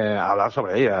 hablar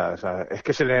sobre ella. O sea, es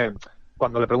que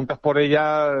cuando le preguntas por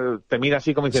ella, te mira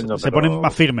así como diciendo... Se ponen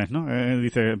más firmes, ¿no?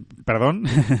 Dice, ¿perdón?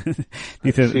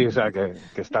 Dice, sí, o sea, que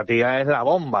esta tía es la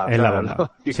bomba. Es la bomba.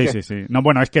 ¿No? Sí. No,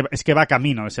 bueno, es que va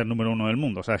camino de ser número 1 del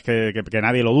mundo. O sea, es que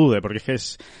nadie lo dude, porque es que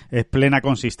es plena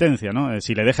consistencia, ¿no?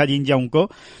 Si le deja Jin Young Ko,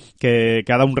 que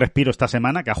ha dado un respiro esta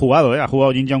semana, que ha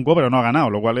jugado Jin Young Ko, pero no ha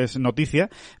ganado, lo cual es noticia,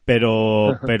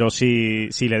 pero si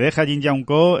le deja Jin Young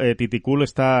Ko, Thitikul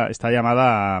está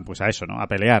llamada pues a eso, ¿no? A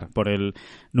pelear por el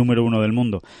número 1 del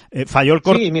mundo. Falló el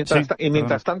corte. Sí, y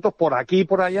mientras tanto, por aquí y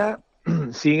por allá,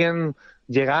 siguen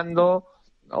llegando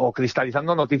o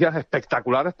cristalizando noticias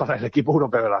espectaculares para el equipo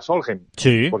europeo de la Solheim.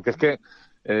 Sí. Porque es que,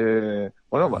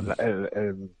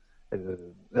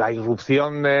 la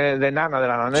irrupción de Nana, de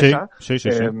la danesa, sí.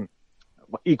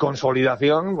 y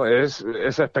consolidación, pues,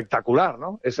 es espectacular,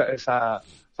 ¿no? Esa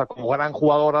como gran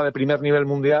jugadora de primer nivel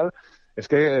mundial, es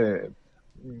que...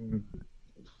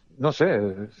 no sé,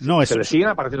 se le siguen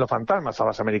apareciendo fantasmas a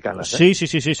las americanas. Sí,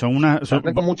 son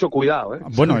con mucho cuidado.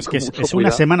 Bueno, es que es una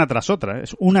semana tras otra,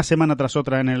 es una semana tras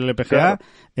otra en el LPGA, claro.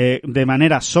 De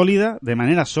manera sólida,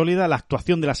 la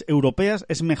actuación de las europeas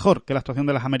es mejor que la actuación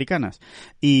de las americanas.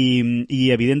 Y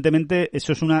evidentemente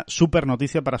eso es una super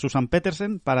noticia para Susan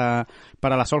Pettersen, para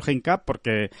la Solheim Cup,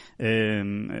 porque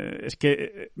es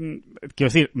que, quiero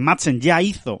decir, Madsen ya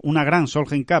hizo una gran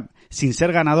Solheim Cup sin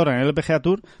ser ganadora en el LPGA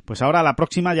Tour, pues ahora la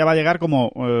próxima ya va a llegar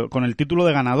como con el título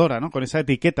de ganadora, ¿no? Con esa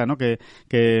etiqueta, ¿no? Que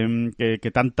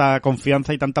tanta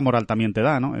confianza y tanta moral también te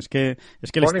da, ¿no? Es que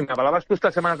bueno, y me hablabas tú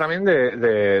esta semana también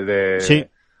de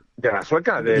la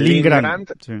sueca, de Lynn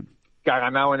Grant. Sí. Que ha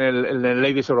ganado en el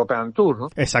Ladies European Tour, ¿no?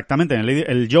 Exactamente, en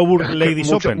el Joburg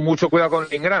Ladies Open. Mucho cuidado con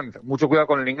Lynn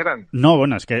Grant. No,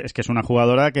 bueno, es que es una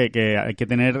jugadora que hay que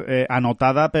tener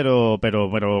anotada, pero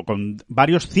con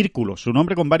varios círculos, su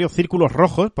nombre con varios círculos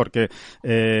rojos, porque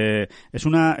es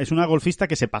una golfista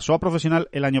que se pasó a profesional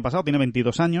el año pasado, tiene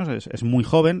 22 años, es muy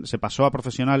joven, se pasó a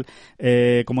profesional,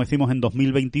 como decimos, en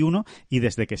 2021, y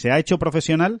desde que se ha hecho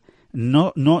profesional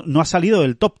no ha salido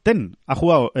del top 10. Ha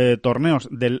jugado torneos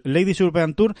del Ladies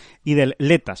European Tour y del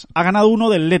LETAS. Ha ganado uno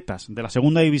del LETAS, de la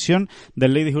segunda división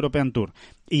del Ladies European Tour.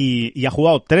 Y ha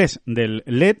jugado 3 del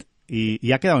LED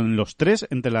y ha quedado en los 3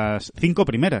 entre las 5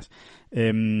 primeras.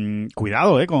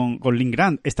 Cuidado, con Lynn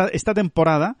Grant. Esta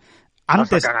temporada...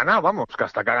 Hasta que ha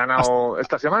ganado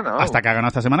esta semana. Vamos. Hasta que ha ganado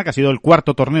esta semana, que ha sido el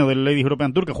cuarto torneo del Ladies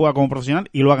European Tour que juega como profesional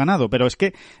y lo ha ganado. Pero es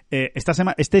que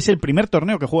este es el primer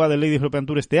torneo que juega del Ladies European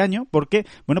Tour este año porque,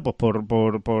 bueno, pues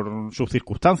por sus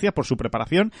circunstancias, por su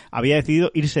preparación, había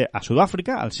decidido irse a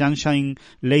Sudáfrica, al Sunshine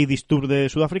Ladies Tour de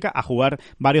Sudáfrica, a jugar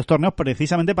varios torneos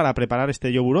precisamente para preparar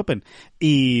este Joburg Open.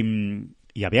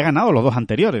 Y había ganado los 2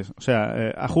 anteriores. O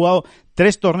sea, ha jugado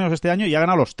 3 torneos este año y ha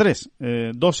ganado los 3.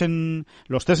 Los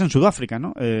 3 en Sudáfrica,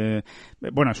 ¿no?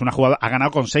 Bueno, es una jugada, ha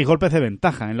ganado con 6 golpes de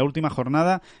ventaja en la última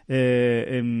jornada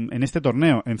en este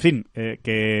torneo. En fin,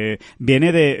 que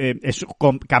viene es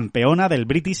campeona del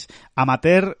British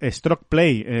Amateur Stroke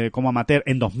Play como amateur.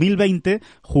 En 2020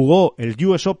 jugó el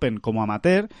US Open como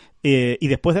amateur y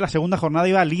después de la segunda jornada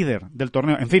iba líder del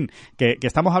torneo. En fin, que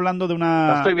estamos hablando de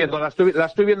una... La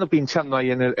estoy viendo pinchando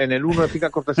ahí en el 1 de Finca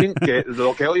Cortesín, que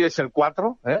lo que hoy es el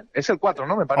 4, es el 4,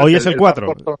 ¿no? Me parece. Hoy es el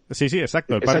 4. Sí,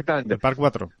 exacto, exactamente. El par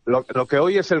 4. Lo que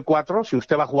hoy es el 4, si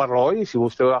usted va a jugarlo hoy, si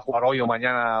usted va a jugar hoy o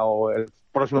mañana o el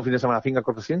próximo fin de semana Finca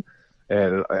Cortesín,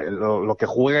 lo que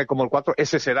juegue como el 4,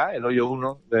 ese será el hoyo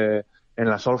 1 en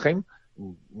la Solheim.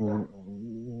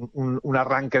 Un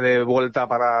arranque de vuelta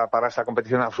para esa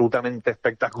competición absolutamente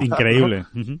espectacular. Increíble.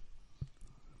 ¿no? Uh-huh.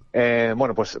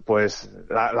 Bueno, pues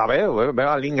la veo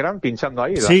a Lindgren pinchando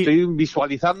ahí. Sí. La estoy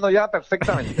visualizando ya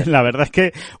perfectamente. La verdad es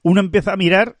que uno empieza a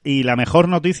mirar y la mejor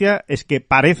noticia es que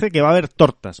parece que va a haber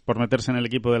tortas por meterse en el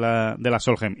equipo de la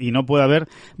Solheim. Y no puede haber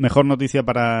mejor noticia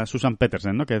para Susan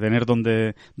Petersen, ¿no? Que tener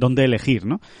dónde elegir,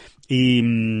 ¿no?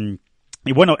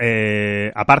 Y bueno,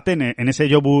 aparte en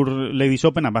ese Jobur Ladies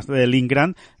Open, aparte de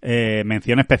Lindgren,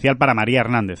 mención especial para María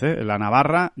Hernández, la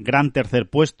navarra, gran tercer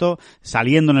puesto,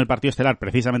 saliendo en el partido estelar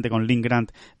precisamente con Lindgren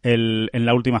en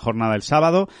la última jornada del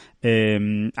sábado.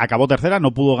 Acabó tercera,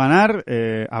 no pudo ganar,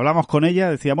 hablamos con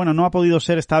ella, decía, bueno, no ha podido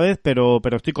ser esta vez, pero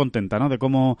estoy contenta, ¿no? De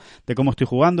cómo estoy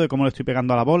jugando, de cómo le estoy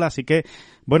pegando a la bola, así que,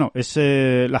 bueno, es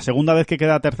la segunda vez que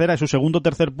queda tercera, es su segundo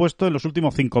tercer puesto en los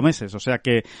últimos 5 meses, o sea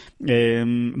que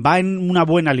va en una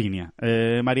buena línea,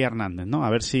 María Hernández, ¿no? A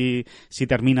ver si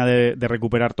termina de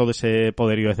recuperar todo ese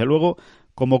poderío. Desde luego,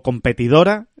 como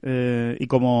competidora y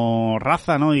como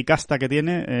raza, ¿no? Y casta que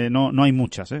tiene, no hay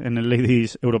muchas en el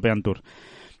Ladies European Tour.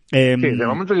 Sí, de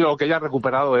momento yo lo que ella ha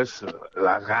recuperado es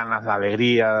las ganas, la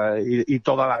alegría y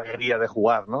toda la alegría de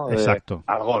jugar, ¿no? Exacto.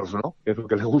 Al golf, ¿no? Que es lo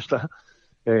que le gusta.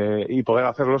 Y poder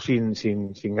hacerlo sin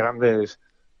grandes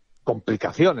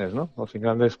complicaciones, ¿no? O sin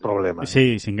grandes problemas.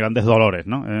 Sí, sin grandes dolores,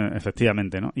 ¿no?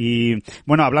 Efectivamente, ¿no? Y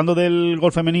bueno, hablando del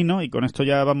golf femenino, y con esto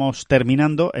ya vamos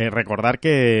terminando, recordar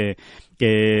que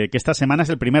esta semana es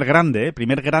el primer grande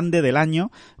del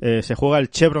año. Se juega el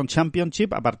Chevron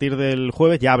Championship a partir del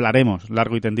jueves. Ya hablaremos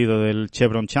largo y tendido del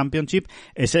Chevron Championship.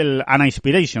 Es el Ana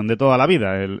Inspiration de toda la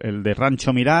vida, el de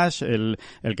Rancho Mirage, el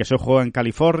que se juega en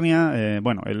California.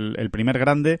 Bueno, el primer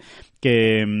grande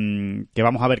que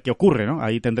vamos a ver qué ocurre, ¿no?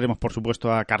 Ahí tendremos, por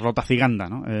supuesto, a Carlota Ciganda,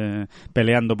 ¿no?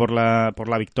 Peleando por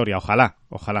la victoria.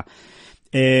 Ojalá.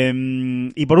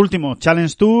 Y por último,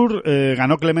 Challenge Tour,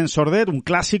 ganó Clemens Sordet, un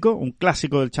clásico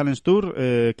del Challenge Tour,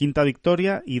 quinta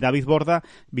victoria, y David Borda,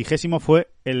 20º, fue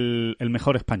el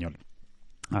mejor español.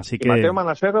 Así que Mateo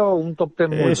Manasero, un top 10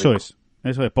 muy eso rico.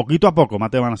 Eso es, poquito a poco,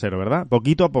 Mateo Manasero, ¿verdad?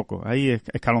 Poquito a poco, ahí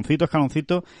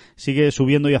escaloncito, sigue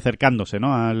subiendo y acercándose,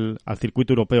 ¿no? Al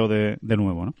circuito europeo de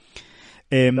nuevo, ¿no?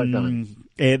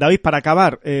 David, para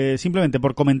acabar, simplemente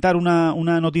por comentar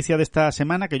una noticia de esta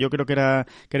semana que yo creo que era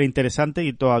interesante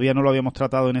y todavía no lo habíamos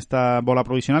tratado en esta bola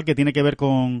provisional, que tiene que ver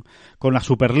con la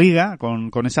Superliga,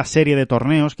 con esa serie de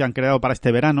torneos que han creado para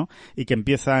este verano y que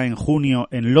empieza en junio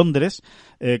en Londres,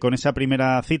 con esa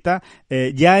primera cita.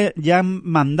 Ya han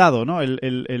mandado, ¿no?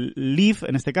 El Leaf,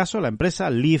 en este caso, la empresa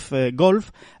Leaf Golf,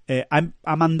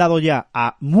 ha mandado ya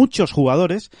a muchos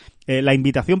jugadores la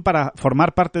invitación para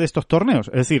formar parte de estos torneos.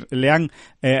 Es decir, le han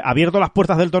abierto las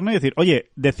puertas del torneo y decir,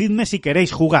 oye, decidme si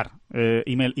queréis jugar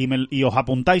y os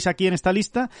apuntáis aquí en esta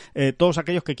lista todos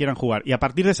aquellos que quieran jugar. Y a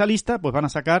partir de esa lista, pues van a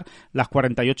sacar las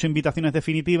 48 invitaciones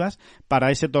definitivas para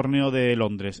ese torneo de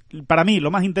Londres. Para mí,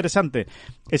 lo más interesante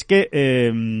es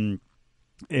que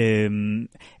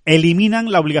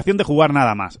eliminan la obligación de jugar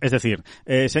nada más. Es decir,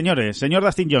 señores, señor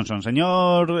Dustin Johnson,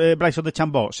 señor Bryson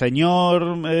DeChambeau,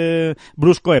 señor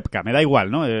Bruce Koepka, me da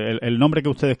igual, ¿no? El nombre que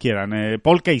ustedes quieran,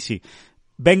 Paul Casey,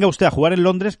 venga usted a jugar en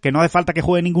Londres, que no hace falta que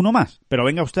juegue ninguno más, pero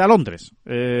venga usted a Londres.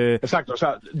 Exacto, o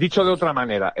sea, dicho de otra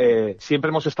manera, siempre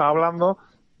hemos estado hablando,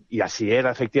 y así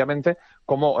era efectivamente,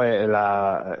 como el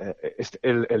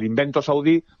invento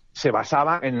saudí se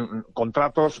basaba en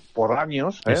contratos por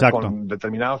años con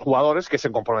determinados jugadores que se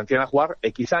comprometían a jugar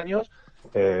X años,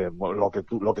 lo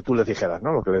que tú les dijeras,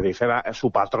 ¿no? Lo que le dijera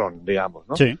su patrón, digamos,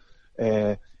 ¿no? Sí.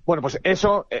 Bueno, pues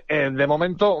eso de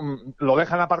momento lo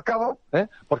dejan aparcado,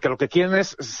 porque lo que quieren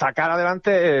es sacar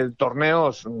adelante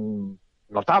torneos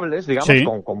notables, digamos, sí,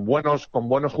 con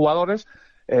buenos jugadores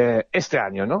este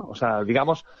año, ¿no? O sea,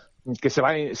 digamos que se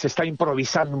está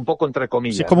improvisando un poco, entre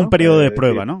comillas. Sí, es como un periodo de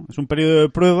prueba, ¿no? Es un periodo de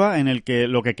prueba en el que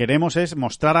lo que queremos es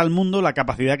mostrar al mundo la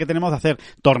capacidad que tenemos de hacer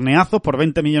torneazos por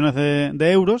 20 millones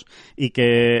de euros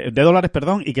de dólares,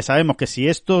 y que sabemos que si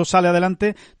esto sale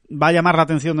adelante va a llamar la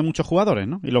atención de muchos jugadores,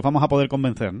 ¿no? Y los vamos a poder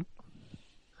convencer, ¿no?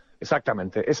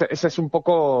 Exactamente. Esa es un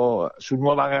poco su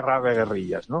nueva guerra de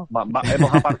guerrillas, ¿no?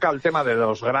 Hemos aparcado el tema de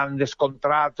los grandes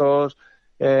contratos,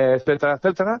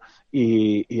 etcétera,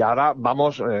 y ahora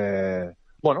vamos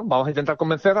a intentar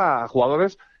convencer a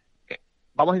jugadores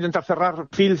vamos a intentar cerrar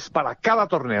fields para cada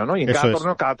torneo, ¿no? Y en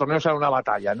cada torneo será una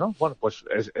batalla, ¿no? Bueno, pues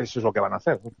eso es lo que van a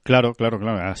hacer, ¿no? Claro.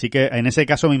 Así que en ese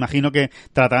caso me imagino que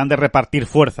tratarán de repartir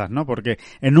fuerzas, ¿no? Porque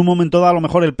en un momento dado a lo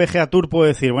mejor el PGA Tour puede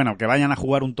decir, bueno, que vayan a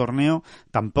jugar un torneo,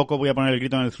 tampoco voy a poner el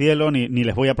grito en el cielo, ni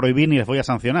les voy a prohibir, ni les voy a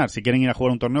sancionar. Si quieren ir a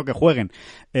jugar un torneo, que jueguen.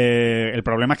 El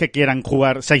problema es que quieran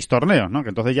jugar 6 torneos, ¿no? Que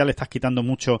entonces ya le estás quitando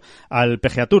mucho al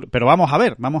PGA Tour. Pero vamos a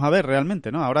ver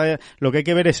realmente, ¿no? Ahora lo que hay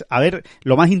que ver es,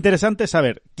 lo más interesante es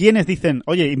saber quiénes dicen,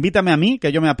 oye, invítame a mí,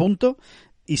 que yo me apunto,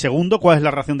 y segundo, cuál es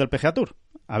la reacción del PGA Tour.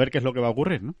 A ver qué es lo que va a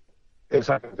ocurrir, ¿no?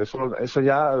 Exacto, eso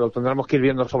ya lo tendremos que ir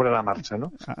viendo sobre la marcha,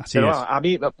 ¿no? Pero a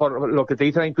mí, por lo que te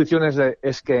dice la intuición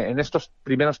es que en estos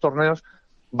primeros torneos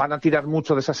van a tirar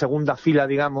mucho de esa segunda fila,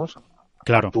 digamos,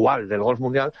 actual del golf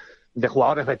mundial, de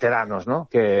jugadores veteranos, ¿no?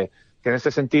 Que en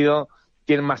este sentido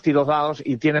tienen más tiros dados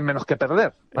y tienen menos que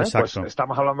perder, ¿eh? Pues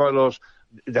estamos hablando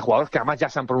de jugadores que además ya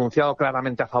se han pronunciado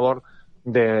claramente a favor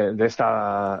de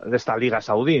esta liga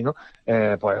saudí, ¿no?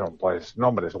 Pues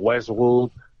nombres,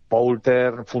 Westwood,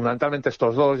 Poulter, fundamentalmente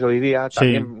estos dos, yo diría,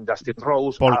 también Justin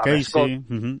Rose,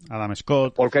 Adam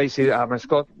Scott, Paul Casey, Adam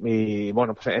Scott, y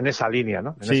bueno, pues en esa línea,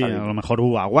 ¿no? A lo mejor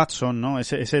Uva Watson, ¿no?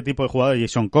 Ese tipo de jugadores,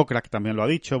 Jason Kokrak también lo ha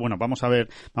dicho. Bueno, vamos a ver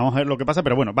lo que pasa,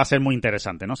 pero bueno, va a ser muy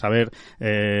interesante, ¿no? Saber,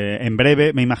 en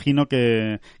breve, me imagino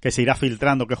que se irá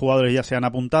filtrando qué jugadores ya se han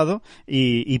apuntado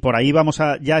y por ahí vamos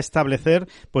a ya establecer,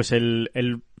 pues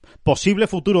el posible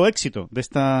futuro éxito de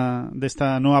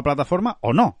esta nueva plataforma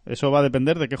o no. Eso va a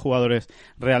depender de qué jugadores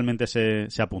realmente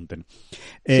se apunten.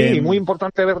 Sí, muy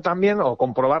importante ver también o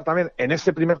comprobar también en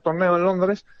este primer torneo en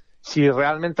Londres si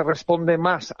realmente responde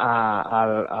más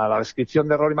a la descripción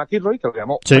de Rory McIlroy, que lo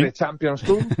llamó Pre-Champions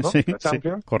Tour, ¿no? Sí,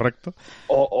 correcto.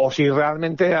 O si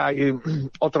realmente hay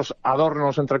otros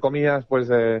adornos, entre comillas, pues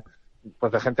de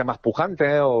gente más pujante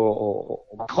o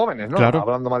más jóvenes, ¿no? Claro.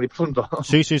 Hablando más difunto.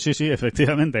 Sí,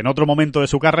 efectivamente. En otro momento de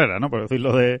su carrera, ¿no? Por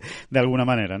decirlo de alguna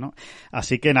manera, ¿no?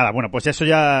 Así que nada, bueno, pues eso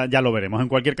ya lo veremos. En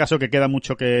cualquier caso, que queda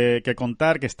mucho que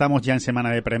contar, que estamos ya en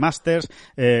semana de pre-masters,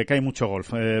 que hay mucho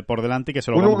golf por delante y que se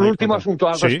lo vamos a ir Un último contando. asunto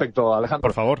al respecto, Alejandro.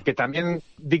 Por favor. Que también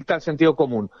dicta el sentido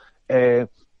común.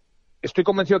 Estoy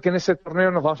convencido que en ese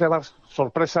torneo nos vamos a llevar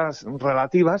sorpresas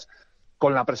relativas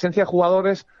con la presencia de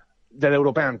jugadores del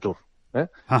European Tour.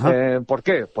 ¿Por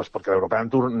qué? Pues porque el European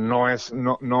Tour no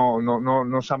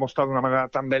se ha mostrado de una manera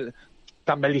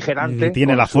tan beligerante. Ni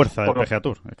tiene la fuerza del PGA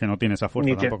Tour, es que no tiene esa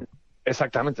fuerza tampoco.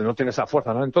 Exactamente, no tiene esa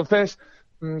fuerza, ¿no? Entonces,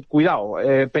 cuidado,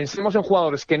 pensemos en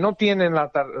jugadores que no tienen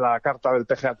la carta del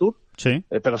PGA Tour,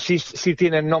 pero sí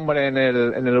tienen nombre en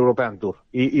el European Tour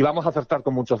y vamos a acertar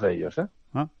con muchos de ellos, ¿eh?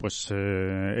 Pues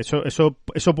eso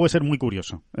puede ser muy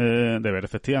curioso de ver,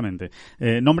 efectivamente.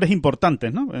 Nombres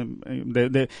importantes, ¿no?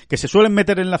 Que se suelen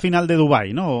meter en la final de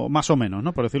Dubái, ¿no? O más o menos,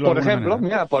 ¿no? Por decirlo de alguna ejemplo,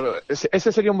 manera. Mira,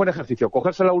 ese sería un buen ejercicio,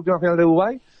 cogerse la última final de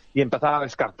Dubái y empezar a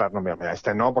descartar, no, mira,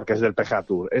 este no, porque es del PGA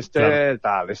Tour,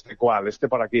 tal, este cual, este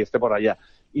por aquí, este por allá,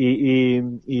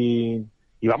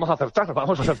 y vamos a acertar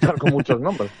con muchos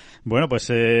nombres. Bueno, pues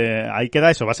ahí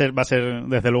queda eso, va a ser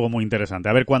desde luego muy interesante.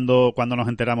 A ver cuándo nos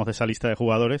enteramos de esa lista de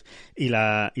jugadores y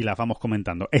la vamos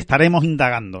comentando. Estaremos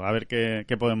indagando, a ver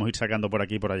qué podemos ir sacando por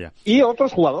aquí y por allá. Y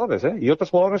otros jugadores,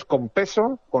 con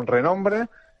peso, con renombre,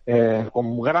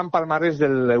 con gran palmarés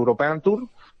del European Tour,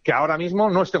 que ahora mismo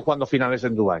no estén jugando finales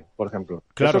en Dubái, por ejemplo.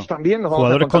 Claro, esos también nos vamos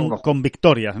jugadores con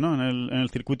victorias, ¿no? En el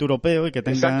circuito europeo y que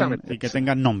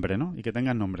tengan nombre, ¿no? Y que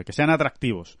tengan nombre, que sean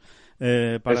atractivos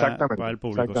para el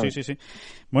público. Sí.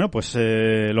 Bueno, pues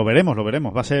lo veremos.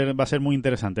 Va a ser muy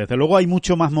interesante. Desde luego hay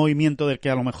mucho más movimiento del que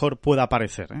a lo mejor pueda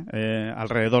parecer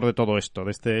alrededor de todo esto,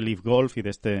 de este Leaf Golf y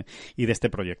de este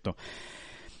proyecto.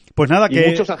 Pues nada,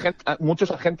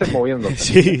 muchos agentes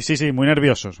moviéndose. Sí, muy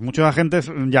nerviosos. Muchos agentes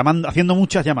haciendo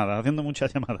muchas llamadas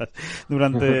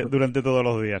durante todos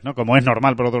los días, ¿no? Como es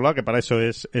normal, por otro lado, que para eso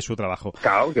es su trabajo.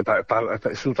 Claro, que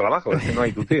es su trabajo, es que no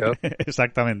hay tu tío.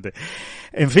 Exactamente.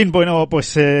 En fin, bueno,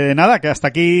 pues nada, que hasta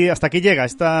aquí llega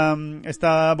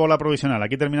esta bola provisional.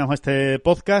 Aquí terminamos este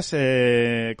podcast.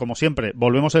 Como siempre,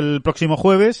 volvemos el próximo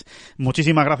jueves.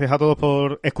 Muchísimas gracias a todos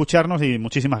por escucharnos y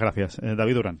muchísimas gracias,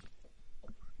 David Durán.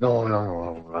 No,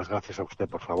 las gracias a usted,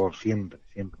 por favor, siempre.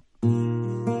 Que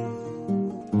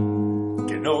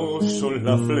no son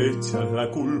las flechas la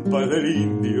culpa del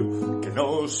indio, que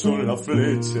no son las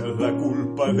flechas la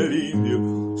culpa del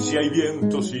indio. Si hay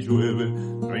viento, si llueve,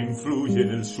 no influye en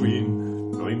el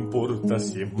swing, no importa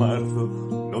si es marzo,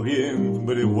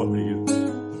 noviembre o abril.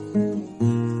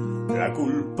 La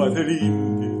culpa del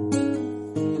indio,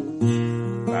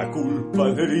 la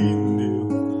culpa del indio.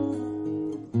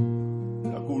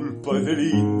 La culpa es del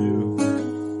indio,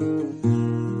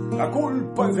 la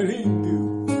culpa es del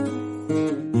indio.